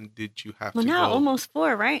often did you have Well, to now go? almost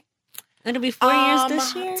 4, right? It'll be 4 years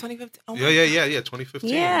this year? 2015. Oh my Yeah, 2015.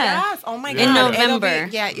 Yeah. Yes. Oh my God. In It'll November.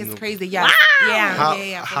 be, it's crazy. Yes. Wow. Yeah. How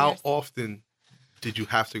yeah. 4 how years. often did you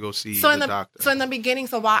have to go see So the doctor? So in the beginning,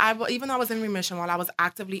 even though I was in remission, while I was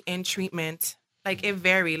actively in treatment, like it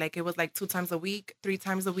varied. Like it was like 2 times a week, 3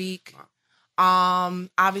 times a week.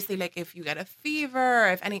 Obviously, like if you get a fever,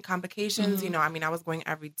 if any complications, I mean, I was going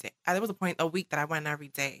every day. There was a week that I went every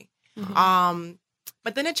day.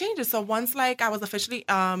 But then it changes. So once like I was officially,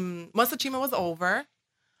 once the treatment was over,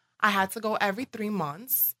 I had to go every 3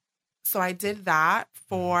 months. So I did that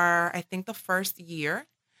for, I think, the first year.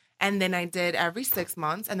 And then I did every 6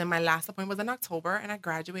 months. And then my last appointment was in October, and I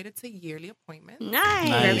graduated to yearly appointments. Nice.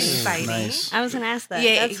 Very exciting. Nice. I was going to ask that.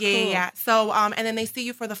 Yeah, That's yeah, cool. yeah. So, and then they see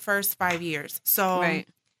you for the first 5 years. So, Right.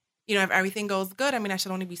 if everything goes good, I mean, I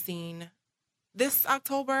should only be seen this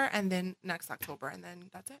October and then next October, and then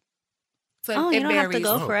that's it. So Oh, it you don't varies. have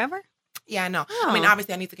to go forever? Yeah, no. Oh. I mean,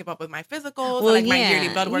 obviously, I need to keep up with my physicals, Well, and like my yeah, yearly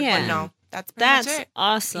blood work, yeah. but no, that's pretty much That's it.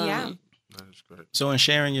 awesome. Yeah. That's great. So in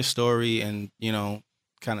sharing your story and,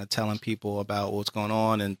 kind of telling people about what's going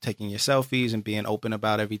on and taking your selfies and being open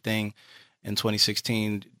about everything in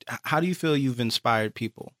 2016, how do you feel you've inspired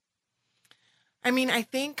people? I mean, I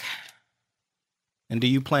think And do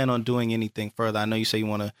you plan on doing anything further? I know you say you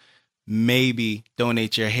want to maybe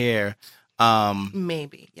donate your hair.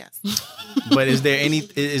 maybe, yes. But is there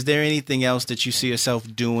anything else that you see yourself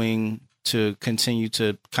doing to continue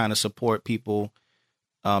to kind of support people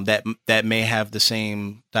that may have the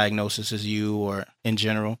same diagnosis as you or in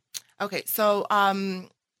general? Okay, so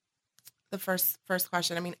the first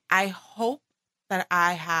question. I mean, I hope that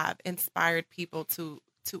I have inspired people to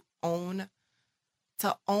own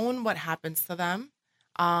what happens to them,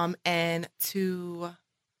 and to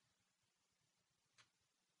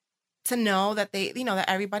know that they, that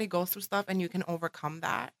everybody goes through stuff and you can overcome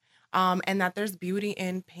that. And that there's beauty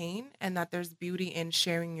in pain, and that there's beauty in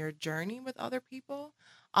sharing your journey with other people.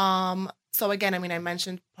 So again, I mean, I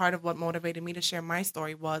mentioned part of what motivated me to share my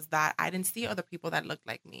story was that I didn't see other people that looked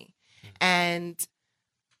like me. And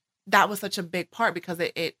that was such a big part, because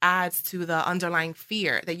it adds to the underlying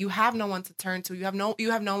fear that you have no one to turn to. You have no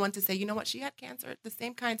one to say, you know what, she had cancer, the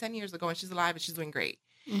same kind 10 years ago, and she's alive and she's doing great.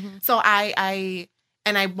 Mm-hmm. So I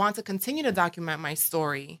want to continue to document my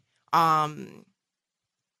story,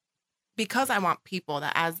 because I want people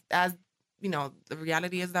that, as the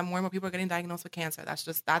reality is that more and more people are getting diagnosed with cancer. That's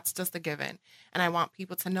just a given. And I want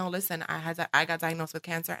people to know, listen, I got diagnosed with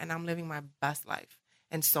cancer and I'm living my best life.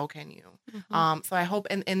 And so can you. Mm-hmm. So I hope,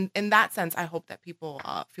 in that sense, I hope that people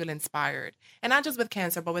feel inspired, and not just with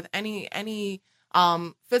cancer, but with any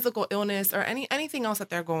physical illness or anything else that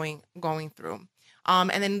they're going through. And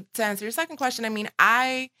then to answer your second question, I mean,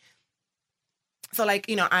 I'm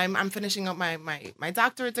finishing up my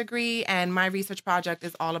doctorate degree, and my research project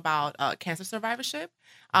is all about cancer survivorship.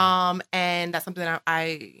 And that's something that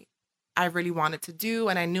I really wanted to do,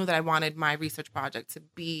 and I knew that I wanted my research project to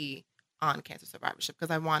be on cancer survivorship,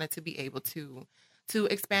 because I wanted to be able to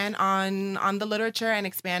expand on the literature and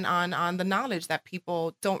expand on the knowledge that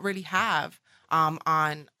people don't really have on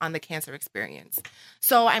the cancer experience.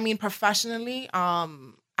 So, I mean, professionally,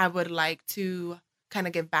 I would like to kind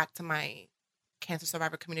of give back to my cancer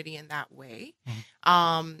survivor community in that way.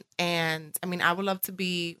 Mm-hmm. And I mean, I would love to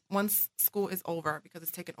be, once school is over, because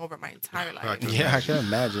it's taken over my entire life. Yeah, I can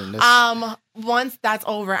imagine this. Once that's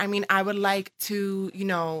over, I mean, I would like to,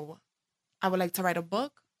 write a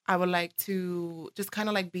book. I would like to just kind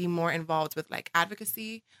of like be more involved with like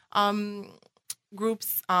advocacy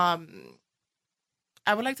groups.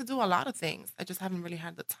 I would like to do a lot of things. I just haven't really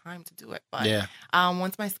had the time to do it. But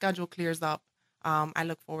once my schedule clears up, I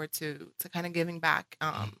look forward to kind of giving back.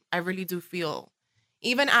 I really do feel,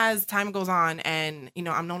 even as time goes on and,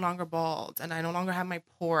 I'm no longer bald and I no longer have my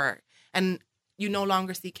port, and you no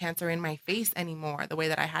longer see cancer in my face anymore, the way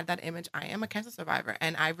that I had that image. I am a cancer survivor,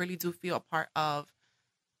 and I really do feel a part of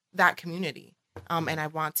that community. And I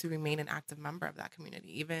want to remain an active member of that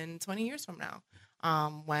community, even 20 years from now,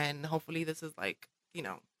 when hopefully this is like,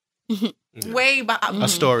 way back. A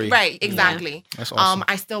story. Right, exactly. Yeah. That's awesome.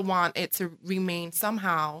 I still want it to remain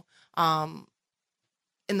somehow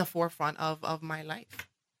in the forefront of my life.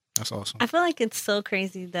 That's awesome. I feel like it's so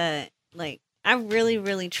crazy that, like, I really,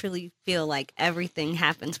 really, truly feel like everything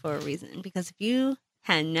happens for a reason. Because if you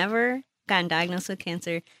had never gotten diagnosed with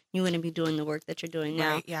cancer, you wouldn't be doing the work that you're doing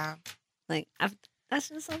now. Right, yeah. Like, that's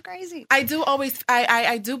just so crazy. I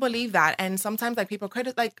do believe that. And sometimes, like, people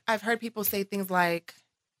like, I've heard people say things like,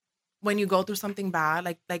 when you go through something bad,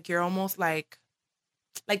 like you're almost like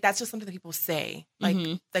that's just something that people say, like,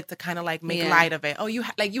 mm-hmm. like to kind of like make light of it. Oh, you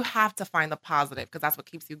have to find the positive, because that's what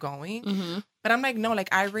keeps you going. Mm-hmm. But I'm like, no,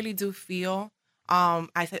 like, I really do feel,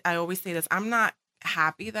 I always say this, I'm not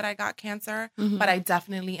happy that I got cancer, mm-hmm. but I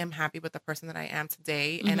definitely am happy with the person that I am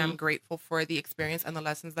today. Mm-hmm. And I'm grateful for the experience and the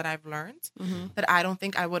lessons that I've learned, mm-hmm. that I don't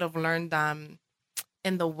think I would have learned them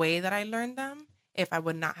in the way that I learned them if I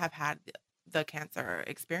would not have had the cancer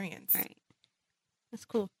experience. Right. That's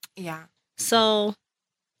cool. Yeah. So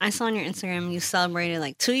I saw on your Instagram you celebrated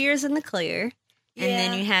like 2 years in the clear, and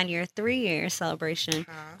then you had your 3-year celebration.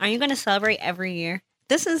 Uh-huh. Are you going to celebrate every year?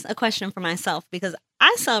 This is a question for myself, because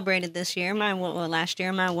I celebrated this year, last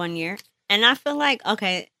year, my 1 year. And I feel like,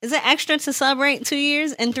 okay, is it extra to celebrate 2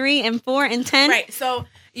 years and 3 and 4 and 10? Right. So,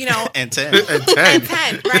 and 10. And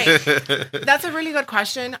 10, right. That's a really good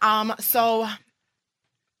question. So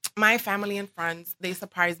my family and friends, they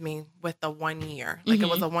surprised me with the 1 year. Like, mm-hmm. It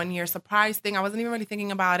was a 1 year surprise thing. I wasn't even really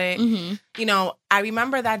thinking about it. Mm-hmm. I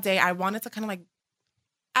remember that day, I wanted to kind of like,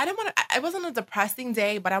 it wasn't a depressing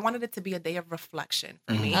day, but I wanted it to be a day of reflection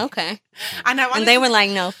for me. Okay. And they were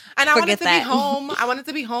like, no, and I wanted to be home. I wanted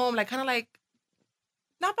to be home, like, kind of like,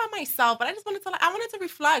 not by myself, but I just wanted to, like, I wanted to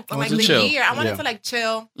reflect on like the chill. year. I wanted to like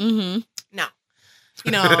chill. Mm-hmm. No.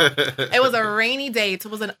 It was a rainy day. It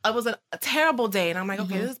was a terrible day. And I'm like,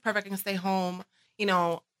 okay, this is perfect. I can stay home.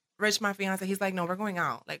 Rich, my fiance, he's like, no, we're going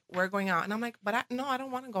out. Like, we're going out. And I'm like, but I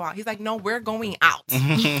don't want to go out. He's like, no, we're going out.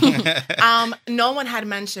 No one had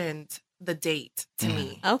mentioned the date to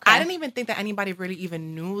me. Okay. I didn't even think that anybody really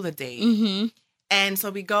even knew the date. Mm-hmm. And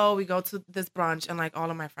so we go to this brunch, and like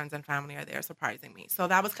all of my friends and family are there surprising me. So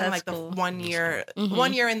that was kind of like cool. the 1 year, Mm-hmm.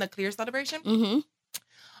 1 year in the clear celebration. Mm-hmm.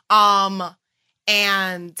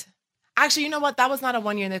 And actually, you know what? That was not a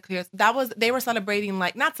 1 year in the clear. They were celebrating,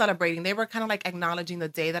 like, not celebrating. They were kind of like acknowledging the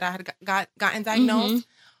day that I had gotten diagnosed.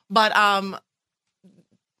 Mm-hmm. But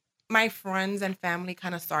my friends and family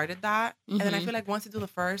kind of started that. Mm-hmm. And then I feel like once you do the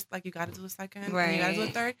first, like, you got to do the second. Right. And you got to do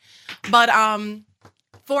the third. But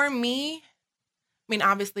for me, I mean,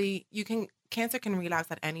 obviously, cancer can relapse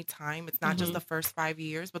at any time. It's not just the first 5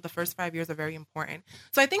 years, but the first 5 years are very important.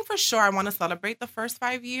 So I think for sure I want to celebrate the first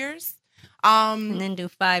 5 years. And then do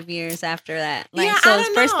 5 years after that. Like, yeah, so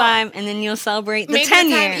it's first 5, and then you'll celebrate the Maybe 10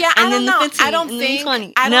 year. Yeah, and I don't then know. the 15, I don't and think. then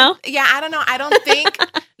 20. I no? don't, yeah, I don't know. I don't think.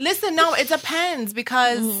 Listen, no, it depends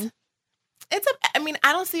because I mean,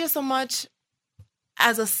 I don't see it so much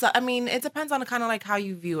as it depends on kind of like how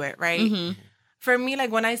you view it, right? Mm-hmm. For me,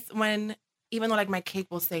 like when even though like my cake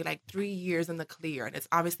will say like 3 years in the clear, and it's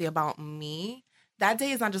obviously about me. That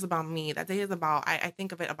day is not just about me. That day is about, I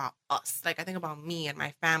think of it about us. Like, I think about me and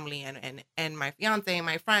my family and my fiance and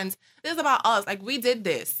my friends. This is about us. Like, we did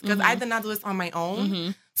this because I did not do this on my own.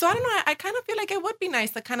 Mm-hmm. So, I don't know. I kind of feel like it would be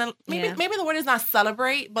nice to kind of, maybe the word is not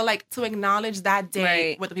celebrate, but like to acknowledge that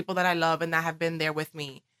day with the people that I love and that have been there with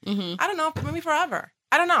me. Mm-hmm. I don't know. Maybe forever.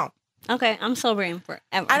 I don't know. Okay, I'm celebrating forever.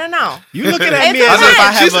 I don't know. You looking at me It's as if I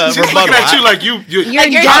have she's a looking rebuttal. at you like you're You're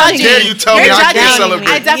how judging. dare you tell me You're I judging can't me. celebrate?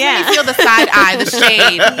 I definitely feel the side eye, the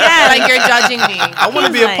shade. Yeah. Like you're judging me. I want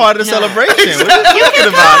to He's be a like, part of the no. celebration. What are you talking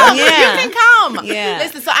about? Yeah. You can come. Yeah.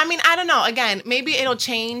 Listen, so I mean, I don't know. Again, maybe it'll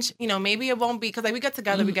change. You know, maybe it won't be because like we get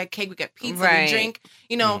together, we get cake, we get pizza, Right. we drink.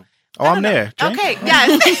 You know. Oh, I'm there. Drink. Okay.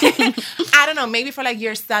 Yes. I don't know. Maybe for like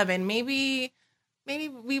year 7, maybe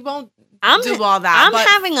we won't do all that. I'm but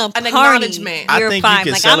having a an party. acknowledgement. I Year think you 5.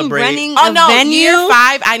 can like celebrate. I'm running Oh a no, venue. year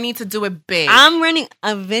 5, I need to do it big. I'm running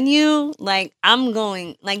a venue. Like I'm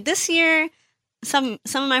going. Like this year, some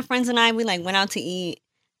of my friends and I we like went out to eat.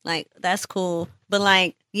 Like that's cool. But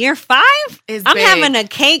like year 5, Is I'm big. having a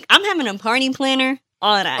cake. I'm having a party planner.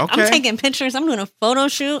 All of that. Okay. I'm taking pictures. I'm doing a photo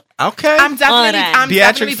shoot. Okay. I'm definitely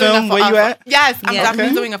Theatric doing film, where you at? Yes, I'm Yeah. definitely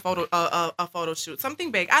Okay. doing a photo shoot. Something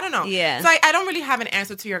big. I don't know. Yeah. So I don't really have an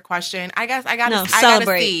answer to your question. I guess I gotta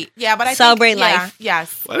celebrate. see. Yeah, but I Celebrate think, life. Yeah,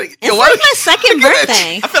 yes. It's like my second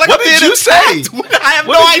birthday. I feel like What I'm did being you say? attacked. I have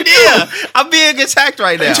no What did you idea. I'm being attacked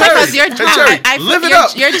right now. Because you're Jerry, I feel live it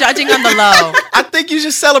up. you're judging on the low. I think you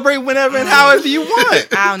should celebrate whenever and however you want.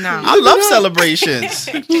 I don't know. I love celebrations.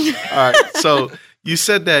 All right. So you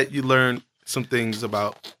said that you learned some things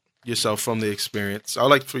about yourself from the experience. I'd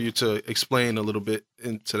like for you to explain a little bit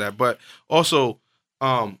into that, but also,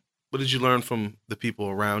 what did you learn from the people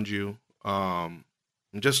around you? And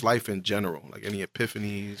just life in general, like any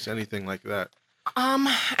epiphanies, anything like that.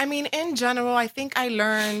 I mean, in general, I think I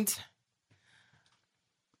learned.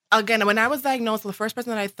 Again, when I was diagnosed, the first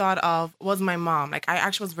person that I thought of was my mom. Like, I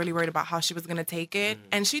actually was really worried about how she was going to take it.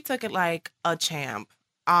 And she took it like a champ.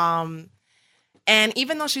 And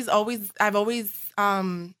even though I've always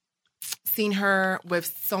seen her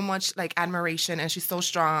with so much like admiration and she's so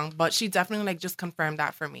strong, but she definitely like just confirmed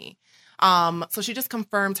that for me. So she just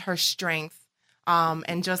confirmed her strength.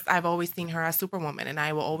 And just, I've always seen her as Superwoman, and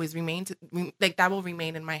I will always that will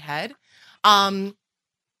remain in my head. And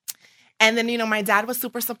then, you know, my dad was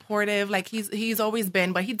super supportive. Like he's always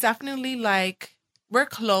been, but he definitely like, we're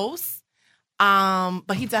close.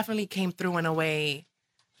 But he definitely came through in a way,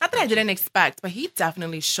 not that I didn't expect, but he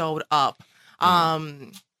definitely showed up.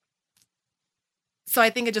 So I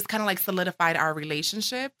think it just kind of like solidified our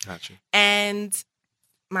relationship. Gotcha. And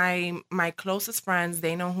my closest friends,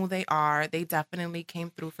 they know who they are. They definitely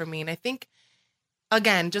came through for me. And I think,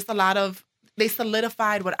 again, just they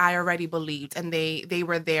solidified what I already believed, and they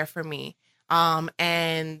were there for me.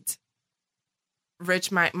 And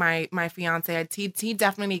Rich, my fiance, he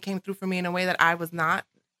definitely came through for me in a way that I was not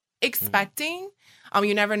expecting.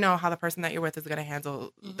 You never know how the person that you're with is going to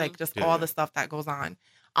handle like just all the stuff that goes on.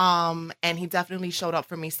 And he definitely showed up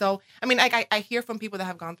for me. So, I mean, I hear from people that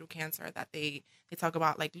have gone through cancer that they talk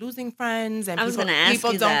about like losing friends, and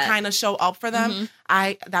people don't kind of show up for them.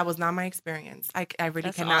 That was not my experience. I really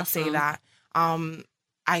That's cannot awesome. say that.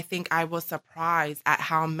 I think I was surprised at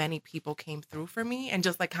how many people came through for me, and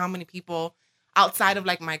just like how many people outside of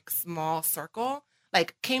like my small circle,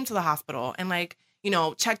 like came to the hospital and like, you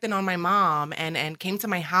know, checked in on my mom and came to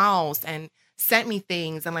my house and sent me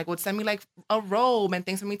things and like would send me like a robe and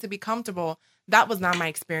things for me to be comfortable. That was not my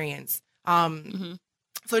experience.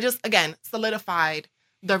 So it just, again, solidified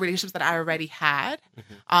the relationships that I already had.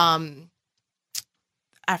 I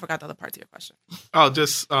forgot the other part of your question. Oh,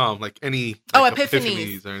 just like any like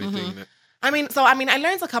epiphanies. or anything. I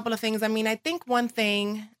learned a couple of things. I think one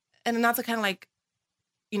thing, and not to kind of like,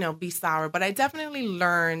 be sour, but I definitely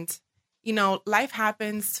learned, life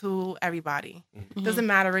happens to everybody. Mm-hmm. Doesn't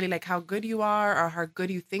matter really like how good you are or how good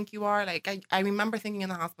you think you are. Like I remember thinking in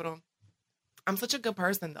the hospital, I'm such a good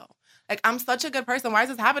person though. Like I'm such a good person. Why is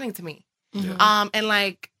this happening to me? Mm-hmm. And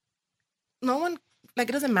like no one, like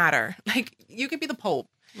it doesn't matter. Like you could be the Pope.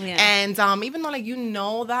 Yeah. And even though like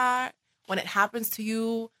that when it happens to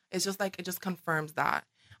you, it's just like it just confirms that.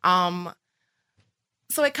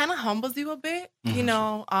 So it kind of humbles you a bit,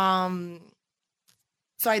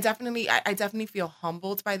 So I definitely feel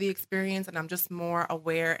humbled by the experience, and I'm just more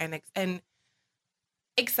aware and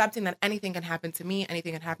accepting that anything can happen to me,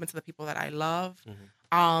 anything can happen to the people that I love.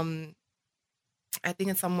 Mm-hmm. I think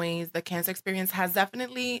in some ways the cancer experience has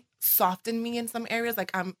definitely softened me in some areas.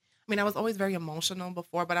 Like I was always very emotional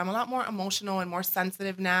before, but I'm a lot more emotional and more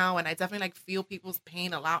sensitive now. And I definitely like feel people's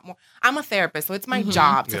pain a lot more. I'm a therapist, so it's my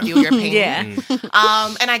job to feel your pain. Yeah.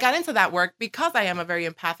 And I got into that work because I am a very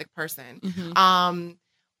empathic person. Mm-hmm.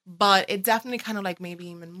 But it definitely kind of like made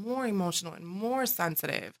me even more emotional and more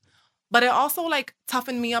sensitive. But it also like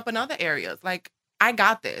toughened me up in other areas. Like I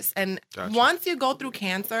got this. And once you go through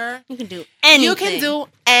cancer, you can do anything. You can do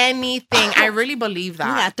anything. I really believe that.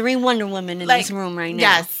 You got 3 Wonder Women in this room right now.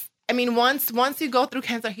 Yes. Once you go through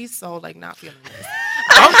cancer, he's so like not feeling this.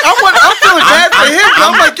 I'm feeling bad for him.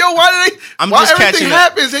 I'm like, yo, why everything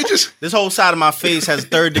happens? They just this whole side of my face has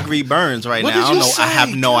 3rd-degree burns right now. I don't know. Say? I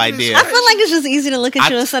have no idea. I feel like it's just easy to look at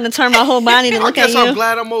you instead of turn my whole body to look at you. I'm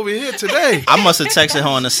glad I'm over here today. I must have texted her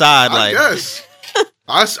on the side like. Yes.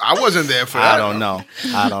 I wasn't there for that. I don't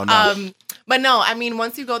know. But no,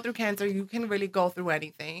 once you go through cancer, you can really go through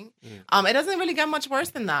anything. It doesn't really get much worse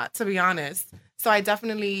than that, to be honest. So I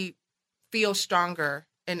definitely feel stronger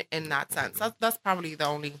in that sense. That's probably the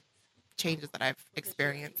only changes that I've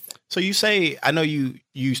experienced. So you say, I know you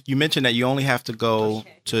mentioned that you only have to go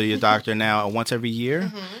to your doctor now once every year.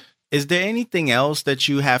 Mm-hmm. Is there anything else that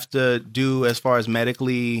you have to do as far as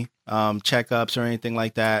medically checkups or anything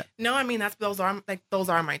like that? No, those are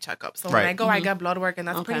my checkups. So when I go, I get blood work, and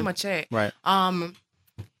that's pretty much it. Right.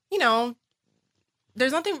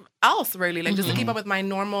 There's nothing else really, like just to keep up with my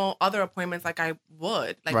normal other appointments, like I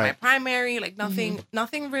would, like my primary, like nothing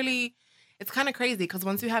really. It's kind of crazy because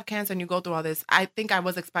once you have cancer and you go through all this, I think I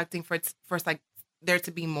was expecting for like there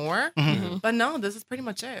to be more, but no, this is pretty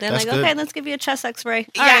much it. They're like, okay, let's give you a chest X-ray.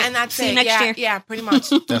 All right, and that's see you it. next year. Yeah, pretty much.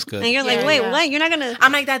 That's good. And you're like, wait, what? You're not gonna?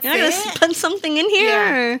 I'm like, that's you're not gonna put something in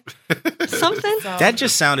here or something. So, that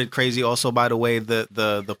just sounded crazy. Also, by the way,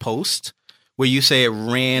 the post where you say it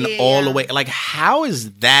ran all the way. Like, how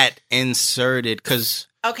is that inserted? Because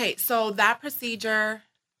okay, so that procedure.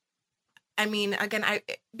 Again,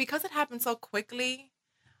 because it happened so quickly.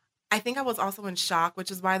 I think I was also in shock, which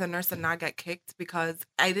is why the nurse did not get kicked, because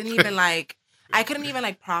I didn't even I couldn't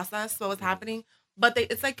even process what was happening. But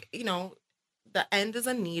it's like, the end is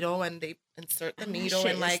a needle and they insert the needle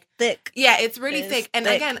and thick. Yeah, it's really thick. And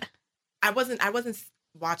again, I wasn't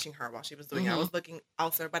watching her while she was doing it. I was looking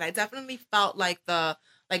elsewhere, but I definitely felt like the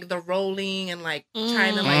rolling and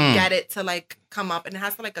trying to get it to come up, and it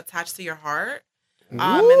has to attach to your heart. And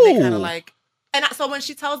they kind of and so when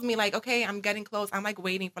she tells me okay, I'm getting close, I'm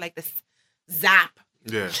waiting for this zap.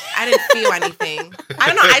 Yeah. I didn't feel anything. I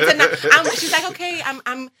don't know. I did not. She's like, okay,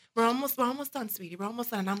 we're almost done, sweetie. We're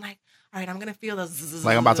almost done. And I'm like, all right, I'm gonna feel the zzz.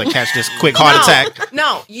 I'm about to catch this quick heart attack.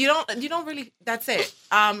 No, you don't really. That's it.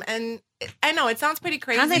 And I know it sounds pretty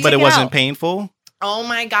crazy, but it wasn't painful. Oh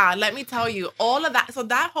my God, let me tell you, all of that. So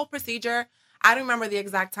that whole procedure, I don't remember the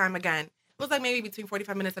exact time. Again, it was maybe between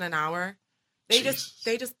 45 minutes and an hour. They just,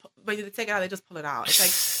 when you take it out, they just pull it out.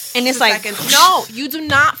 It's and it's seconds. No, you do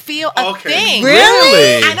not feel a thing.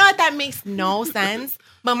 Really? I know that makes no sense,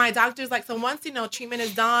 but my doctor's so once, treatment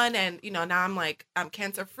is done and, now I'm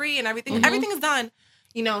cancer free and everything is done,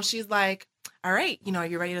 she's like, all right,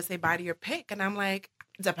 you're ready to say bye to your pick. And I'm like,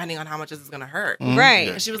 depending on how much this is going to hurt.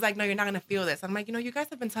 Right. And she was like, no, you're not going to feel this. I'm like, you guys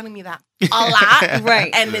have been telling me that a lot.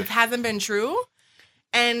 Right. And it hasn't been true.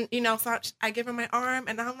 And, so I give her my arm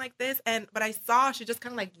and I'm like this. But I saw she just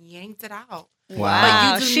kind of yanked it out.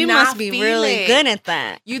 Wow. But she must be really good at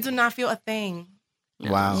that. You do not feel a thing.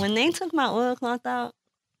 Wow. When they took my oilcloth out,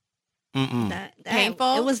 that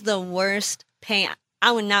painful. It was the worst pain.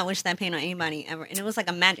 I would not wish that pain on anybody ever. And it was like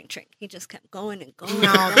a magic trick. He just kept going and going.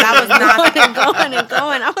 No, that was not going and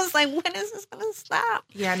going. I was like, when is this going to stop?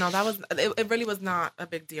 Yeah, no, it really was not a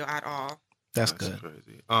big deal at all. That's good.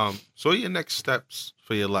 Crazy. So what are your next steps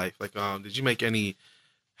for your life? Did you make any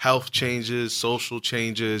health changes, social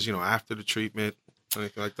changes, after the treatment,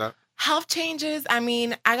 anything like that? Health changes.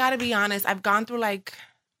 I gotta be honest. I've gone through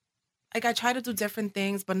like I try to do different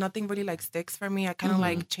things, but nothing really like sticks for me. I kind of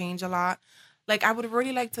like change a lot. Like I would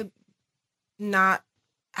really like to not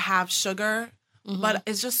have sugar, but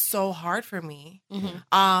it's just so hard for me.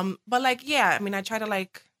 But like, yeah, I mean, I try to I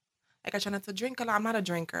try not to drink a lot. I'm not a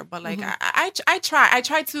drinker, but like I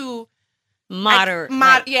try to moderate.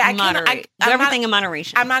 I moderate. can't. Do everything in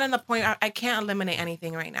moderation. I'm not in the point. I can't eliminate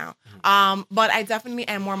anything right now. But I definitely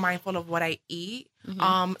am more mindful of what I eat.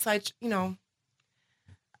 So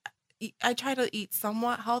I try to eat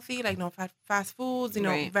somewhat healthy, like no fast foods. You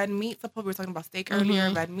know, red meat. Supposedly we were talking about steak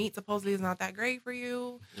earlier. Red meat supposedly is not that great for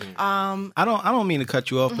you. I don't mean to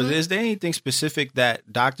cut you off, but is there anything specific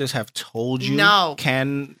that doctors have told you?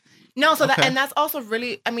 Can no. So and that's also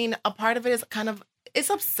really. I mean, a part of it is kind of. It's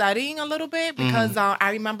upsetting a little bit because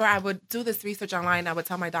I remember I would do this research online. And I would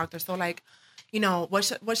tell my doctor, so like, you know, what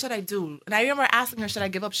should I do? And I remember asking her, should I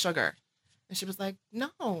give up sugar? And she was like,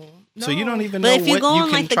 no. So you don't even know. But if you go on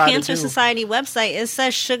like the Cancer Society website, it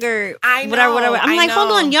says sugar. I know. Whatever. I'm like,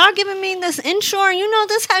 hold on, y'all giving me this Ensure? You know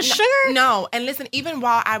this has sugar? No. And listen, even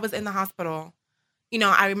while I was in the hospital, you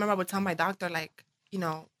know, I remember I would tell my doctor, like, you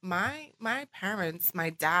know, my parents, my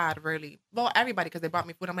dad, really, well, everybody, because they brought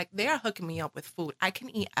me food. I'm like, they are hooking me up with food. I can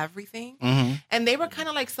eat everything. And they were kind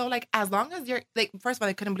of like, so like, as long as you're like, first of all,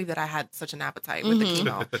 they couldn't believe that I had such an appetite with the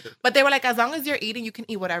chemo. But they were like, as long as you're eating, you can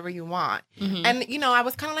eat whatever you want. And, you know, I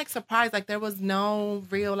was kind of like surprised. Like there was no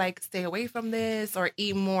real like, stay away from this or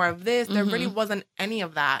eat more of this. There really wasn't any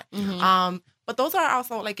of that. But those are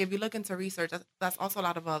also like, if you look into research, that's also a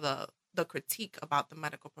lot of the critique about the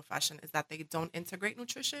medical profession is that they don't integrate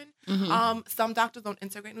nutrition. Some doctors don't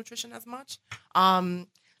integrate nutrition as much.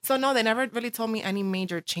 So no, they never really told me any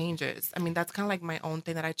major changes. I mean, that's kind of like my own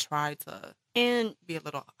thing that I try to be a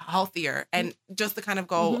little healthier. And just to kind of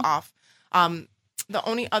go off, the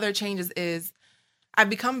only other changes is I've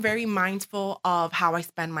become very mindful of how I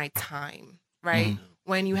spend my time, right?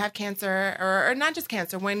 When you have cancer or not just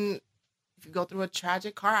cancer, if you go through a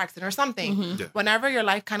tragic car accident or something, whenever your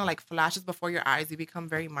life kind of like flashes before your eyes, you become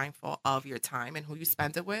very mindful of your time and who you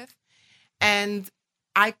spend it with. And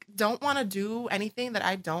I don't want to do anything that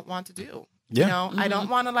I don't want to do. You know, I don't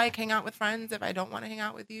want to like hang out with friends if I don't want to hang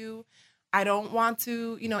out with you. I don't want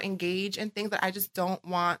to, you know, engage in things that I just don't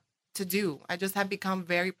want to do. I just have become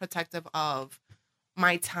very protective of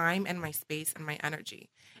my time and my space and my energy.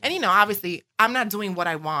 And, you know, obviously, I'm not doing what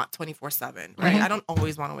I want 24/7, right? I don't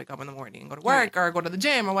always want to wake up in the morning and go to work or go to the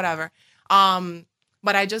gym or whatever.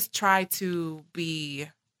 But I just try to be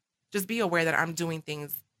aware that I'm doing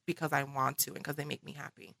things because I want to and because they make me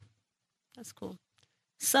happy. That's cool.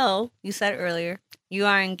 So, you said earlier, you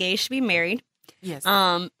are engaged to be married. Yes.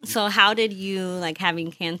 So how did you, like, having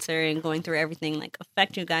cancer and going through everything, like,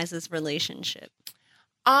 affect you guys' relationship?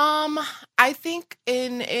 I think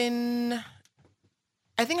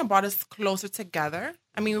I think it brought us closer together.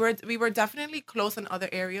 I mean, we were definitely close in other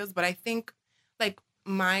areas, but I think like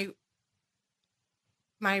my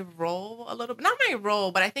role a little bit, not my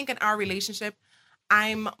role, but I think in our relationship,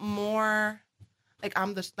 I'm more like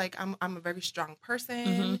I'm a very strong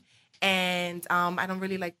person, and I don't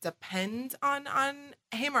really like depend on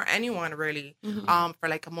him or anyone really for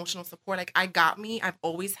like emotional support. Like I got me, I've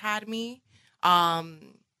always had me,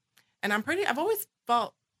 and I've always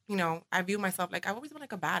felt. You know, I view myself like I've always been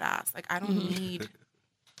like a badass. Like I don't need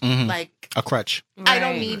like a crutch. I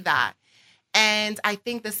don't need that. And I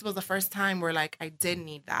think this was the first time where like I did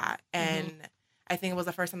need that. And I think it was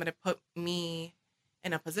the first time that it put me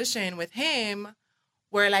in a position with him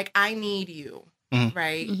where like I need you.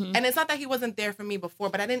 Right. And it's not that he wasn't there for me before,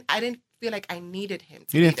 but I didn't feel like I needed him.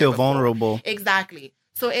 You didn't feel vulnerable. Exactly.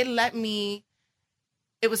 So it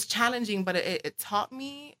was challenging, but it taught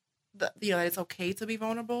me that it's okay to be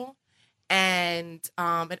vulnerable, and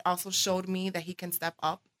it also showed me that he can step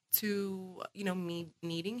up to me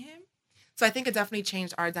needing him. So I think it definitely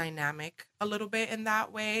changed our dynamic a little bit in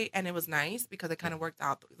that way, and it was nice because it kind of worked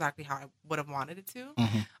out exactly how I would have wanted it to.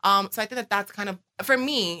 So I think that's kind of, for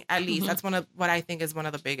me at least, that's one of what I think is one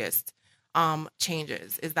of the biggest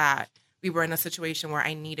changes, is that we were in a situation where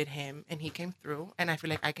I needed him and he came through, and I feel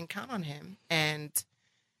like I can count on him, and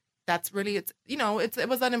that's really, it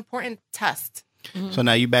was an important test. So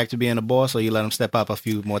now you back to being a boss, or you let him step up a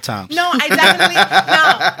few more times? No, I definitely.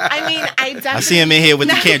 I see him in here with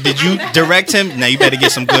the camera. Did you direct him? Now you better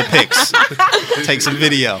get some good pics. Take some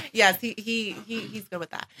video. Yes, he's good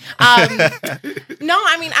with that. No,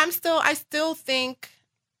 I mean,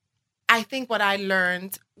 I think what I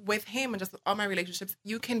learned with him and just with all my relationships,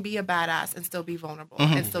 you can be a badass and still be vulnerable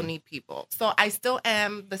and still need people. So I still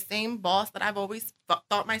am the same boss that I've always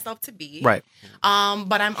thought myself to be. Right.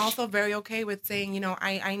 But I'm also very okay with saying,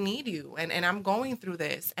 I need you and I'm going through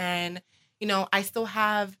this. And, I still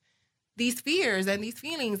have these fears and these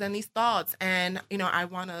feelings and these thoughts. And, I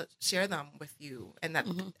want to share them with you. And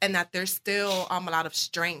that there's still a lot of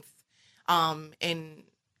strength in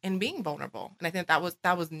being vulnerable. And I think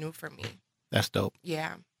that was new for me. That's dope.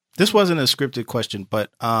 Yeah. This wasn't a scripted question,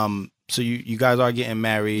 but so you guys are getting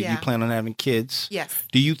married. Yeah. You plan on having kids. Yes.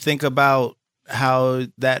 Do you think about how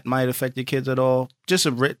that might affect your kids at all? Just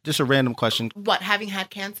a random question. What, having had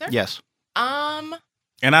cancer? Yes.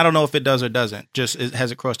 And I don't know if it does or doesn't. Just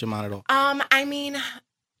has it crossed your mind at all? I mean,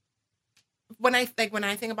 when I think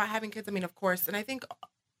about having kids, I mean, of course, and I think a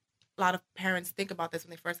lot of parents think about this when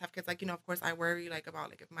they first have kids. Like, of course, I worry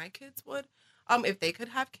about if my kids would. If they could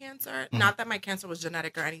have cancer, not that my cancer was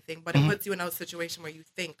genetic or anything, but it puts you in a situation where you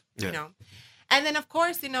think, and then of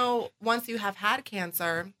course, once you have had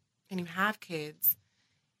cancer and you have kids,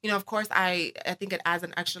 of course, I think it adds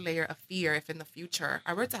an extra layer of fear if in the future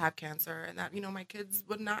I were to have cancer and that, my kids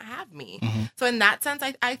would not have me. So in that sense,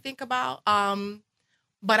 I think about,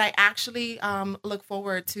 but I actually look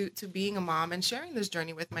forward to being a mom and sharing this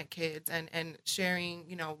journey with my kids and sharing,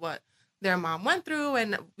 what their mom went through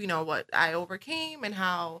and, what I overcame and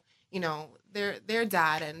how, their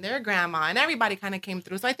dad and their grandma and everybody kind of came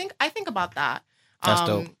through. So I think about that. That's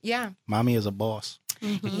dope. Yeah. Mommy is a boss.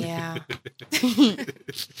 Yeah.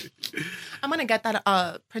 I'm going to get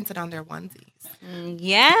that printed on their onesies.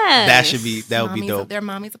 Yes. That would be dope. Their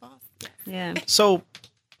mommy's a boss. Yeah. So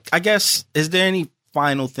I guess, is there any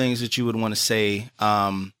final things that you would want to say,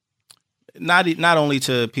 not only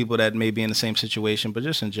to people that may be in the same situation, but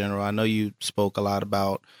just in general? I know you spoke a lot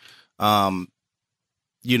about, some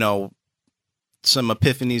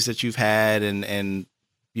epiphanies that you've had and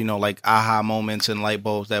like aha moments and light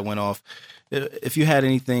bulbs that went off. If you had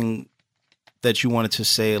anything that you wanted to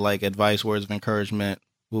say, like advice, words of encouragement,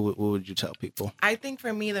 what would you tell people? I think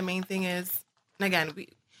for me, the main thing is, and again,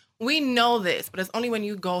 we know this, but it's only when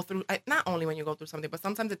you go through, not only when you go through something, but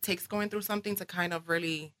sometimes it takes going through something to kind of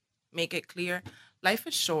really make it clear. Life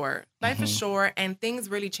is short. Life is short, and things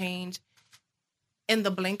really change in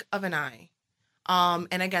the blink of an eye.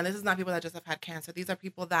 And again, this is not people that just have had cancer. These are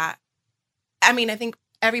people that, I think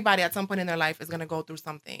everybody at some point in their life is going to go through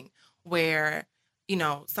something where,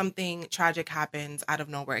 something tragic happens out of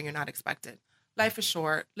nowhere and you're not expected. Life is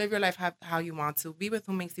short. Live your life how you want to. Be with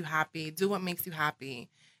who makes you happy. Do what makes you happy.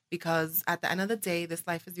 Because at the end of the day, this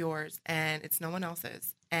life is yours and it's no one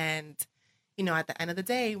else's. And, at the end of the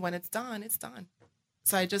day, when it's done, it's done.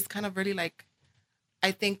 So I just kind of really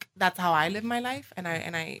I think that's how I live my life. And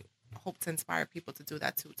I hope to inspire people to do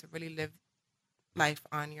that too, to really live life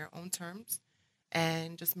on your own terms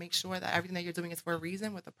and just make sure that everything that you're doing is for a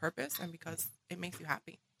reason, with a purpose, and because it makes you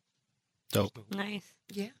happy. Dope. Nice.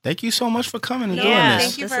 Yeah. Thank you so much for coming and doing this.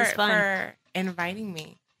 Thank you for inviting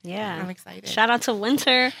me. Yeah. I'm excited. Shout out to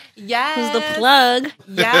Winter. Yes. Who's the plug.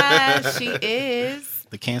 Yes, she is.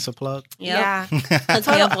 The cancer plug? Yep. Yeah. Hooks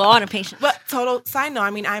me up with all the patients. But total side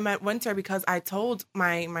note, I met Winter because I told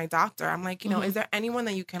my doctor, I'm like, is there anyone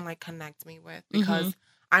that you can connect me with? Because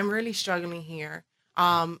I'm really struggling here.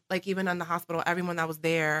 Even in the hospital, everyone that was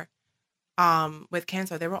there with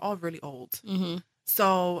cancer, they were all really old.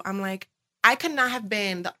 So I'm like, I could not have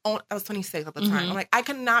been I was 26 at the time. I'm like, I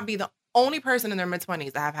could not be the only person in their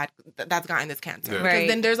mid-20s that's gotten this cancer. Yeah. Because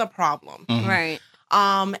then there's a problem. Right.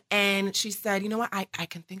 And she said, you know what, I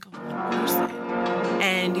can think of one person.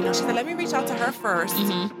 And, she said, let me reach out to her first,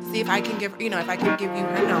 see if I can give, if I can give you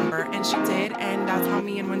her number. And she did. And that's how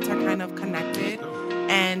me and Winter kind of connected.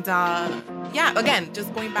 And, again,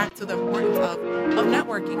 just going back to the importance of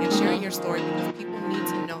networking and sharing your story, because people need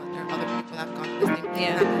to know that there are other people that have gone through the same thing.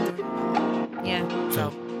 Yeah. And that they're doing well. Yeah.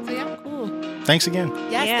 So yeah. Cool. Thanks again.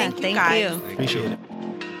 Yes, thank you guys. Appreciate it.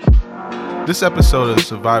 This episode of the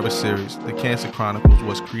Survivor Series, The Cancer Chronicles,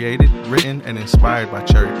 was created, written, and inspired by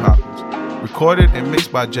Cherry Poppins. Recorded and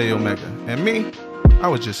mixed by J Omega. And me, I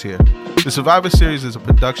was just here. The Survivor Series is a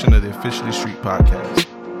production of the Officially Street podcast.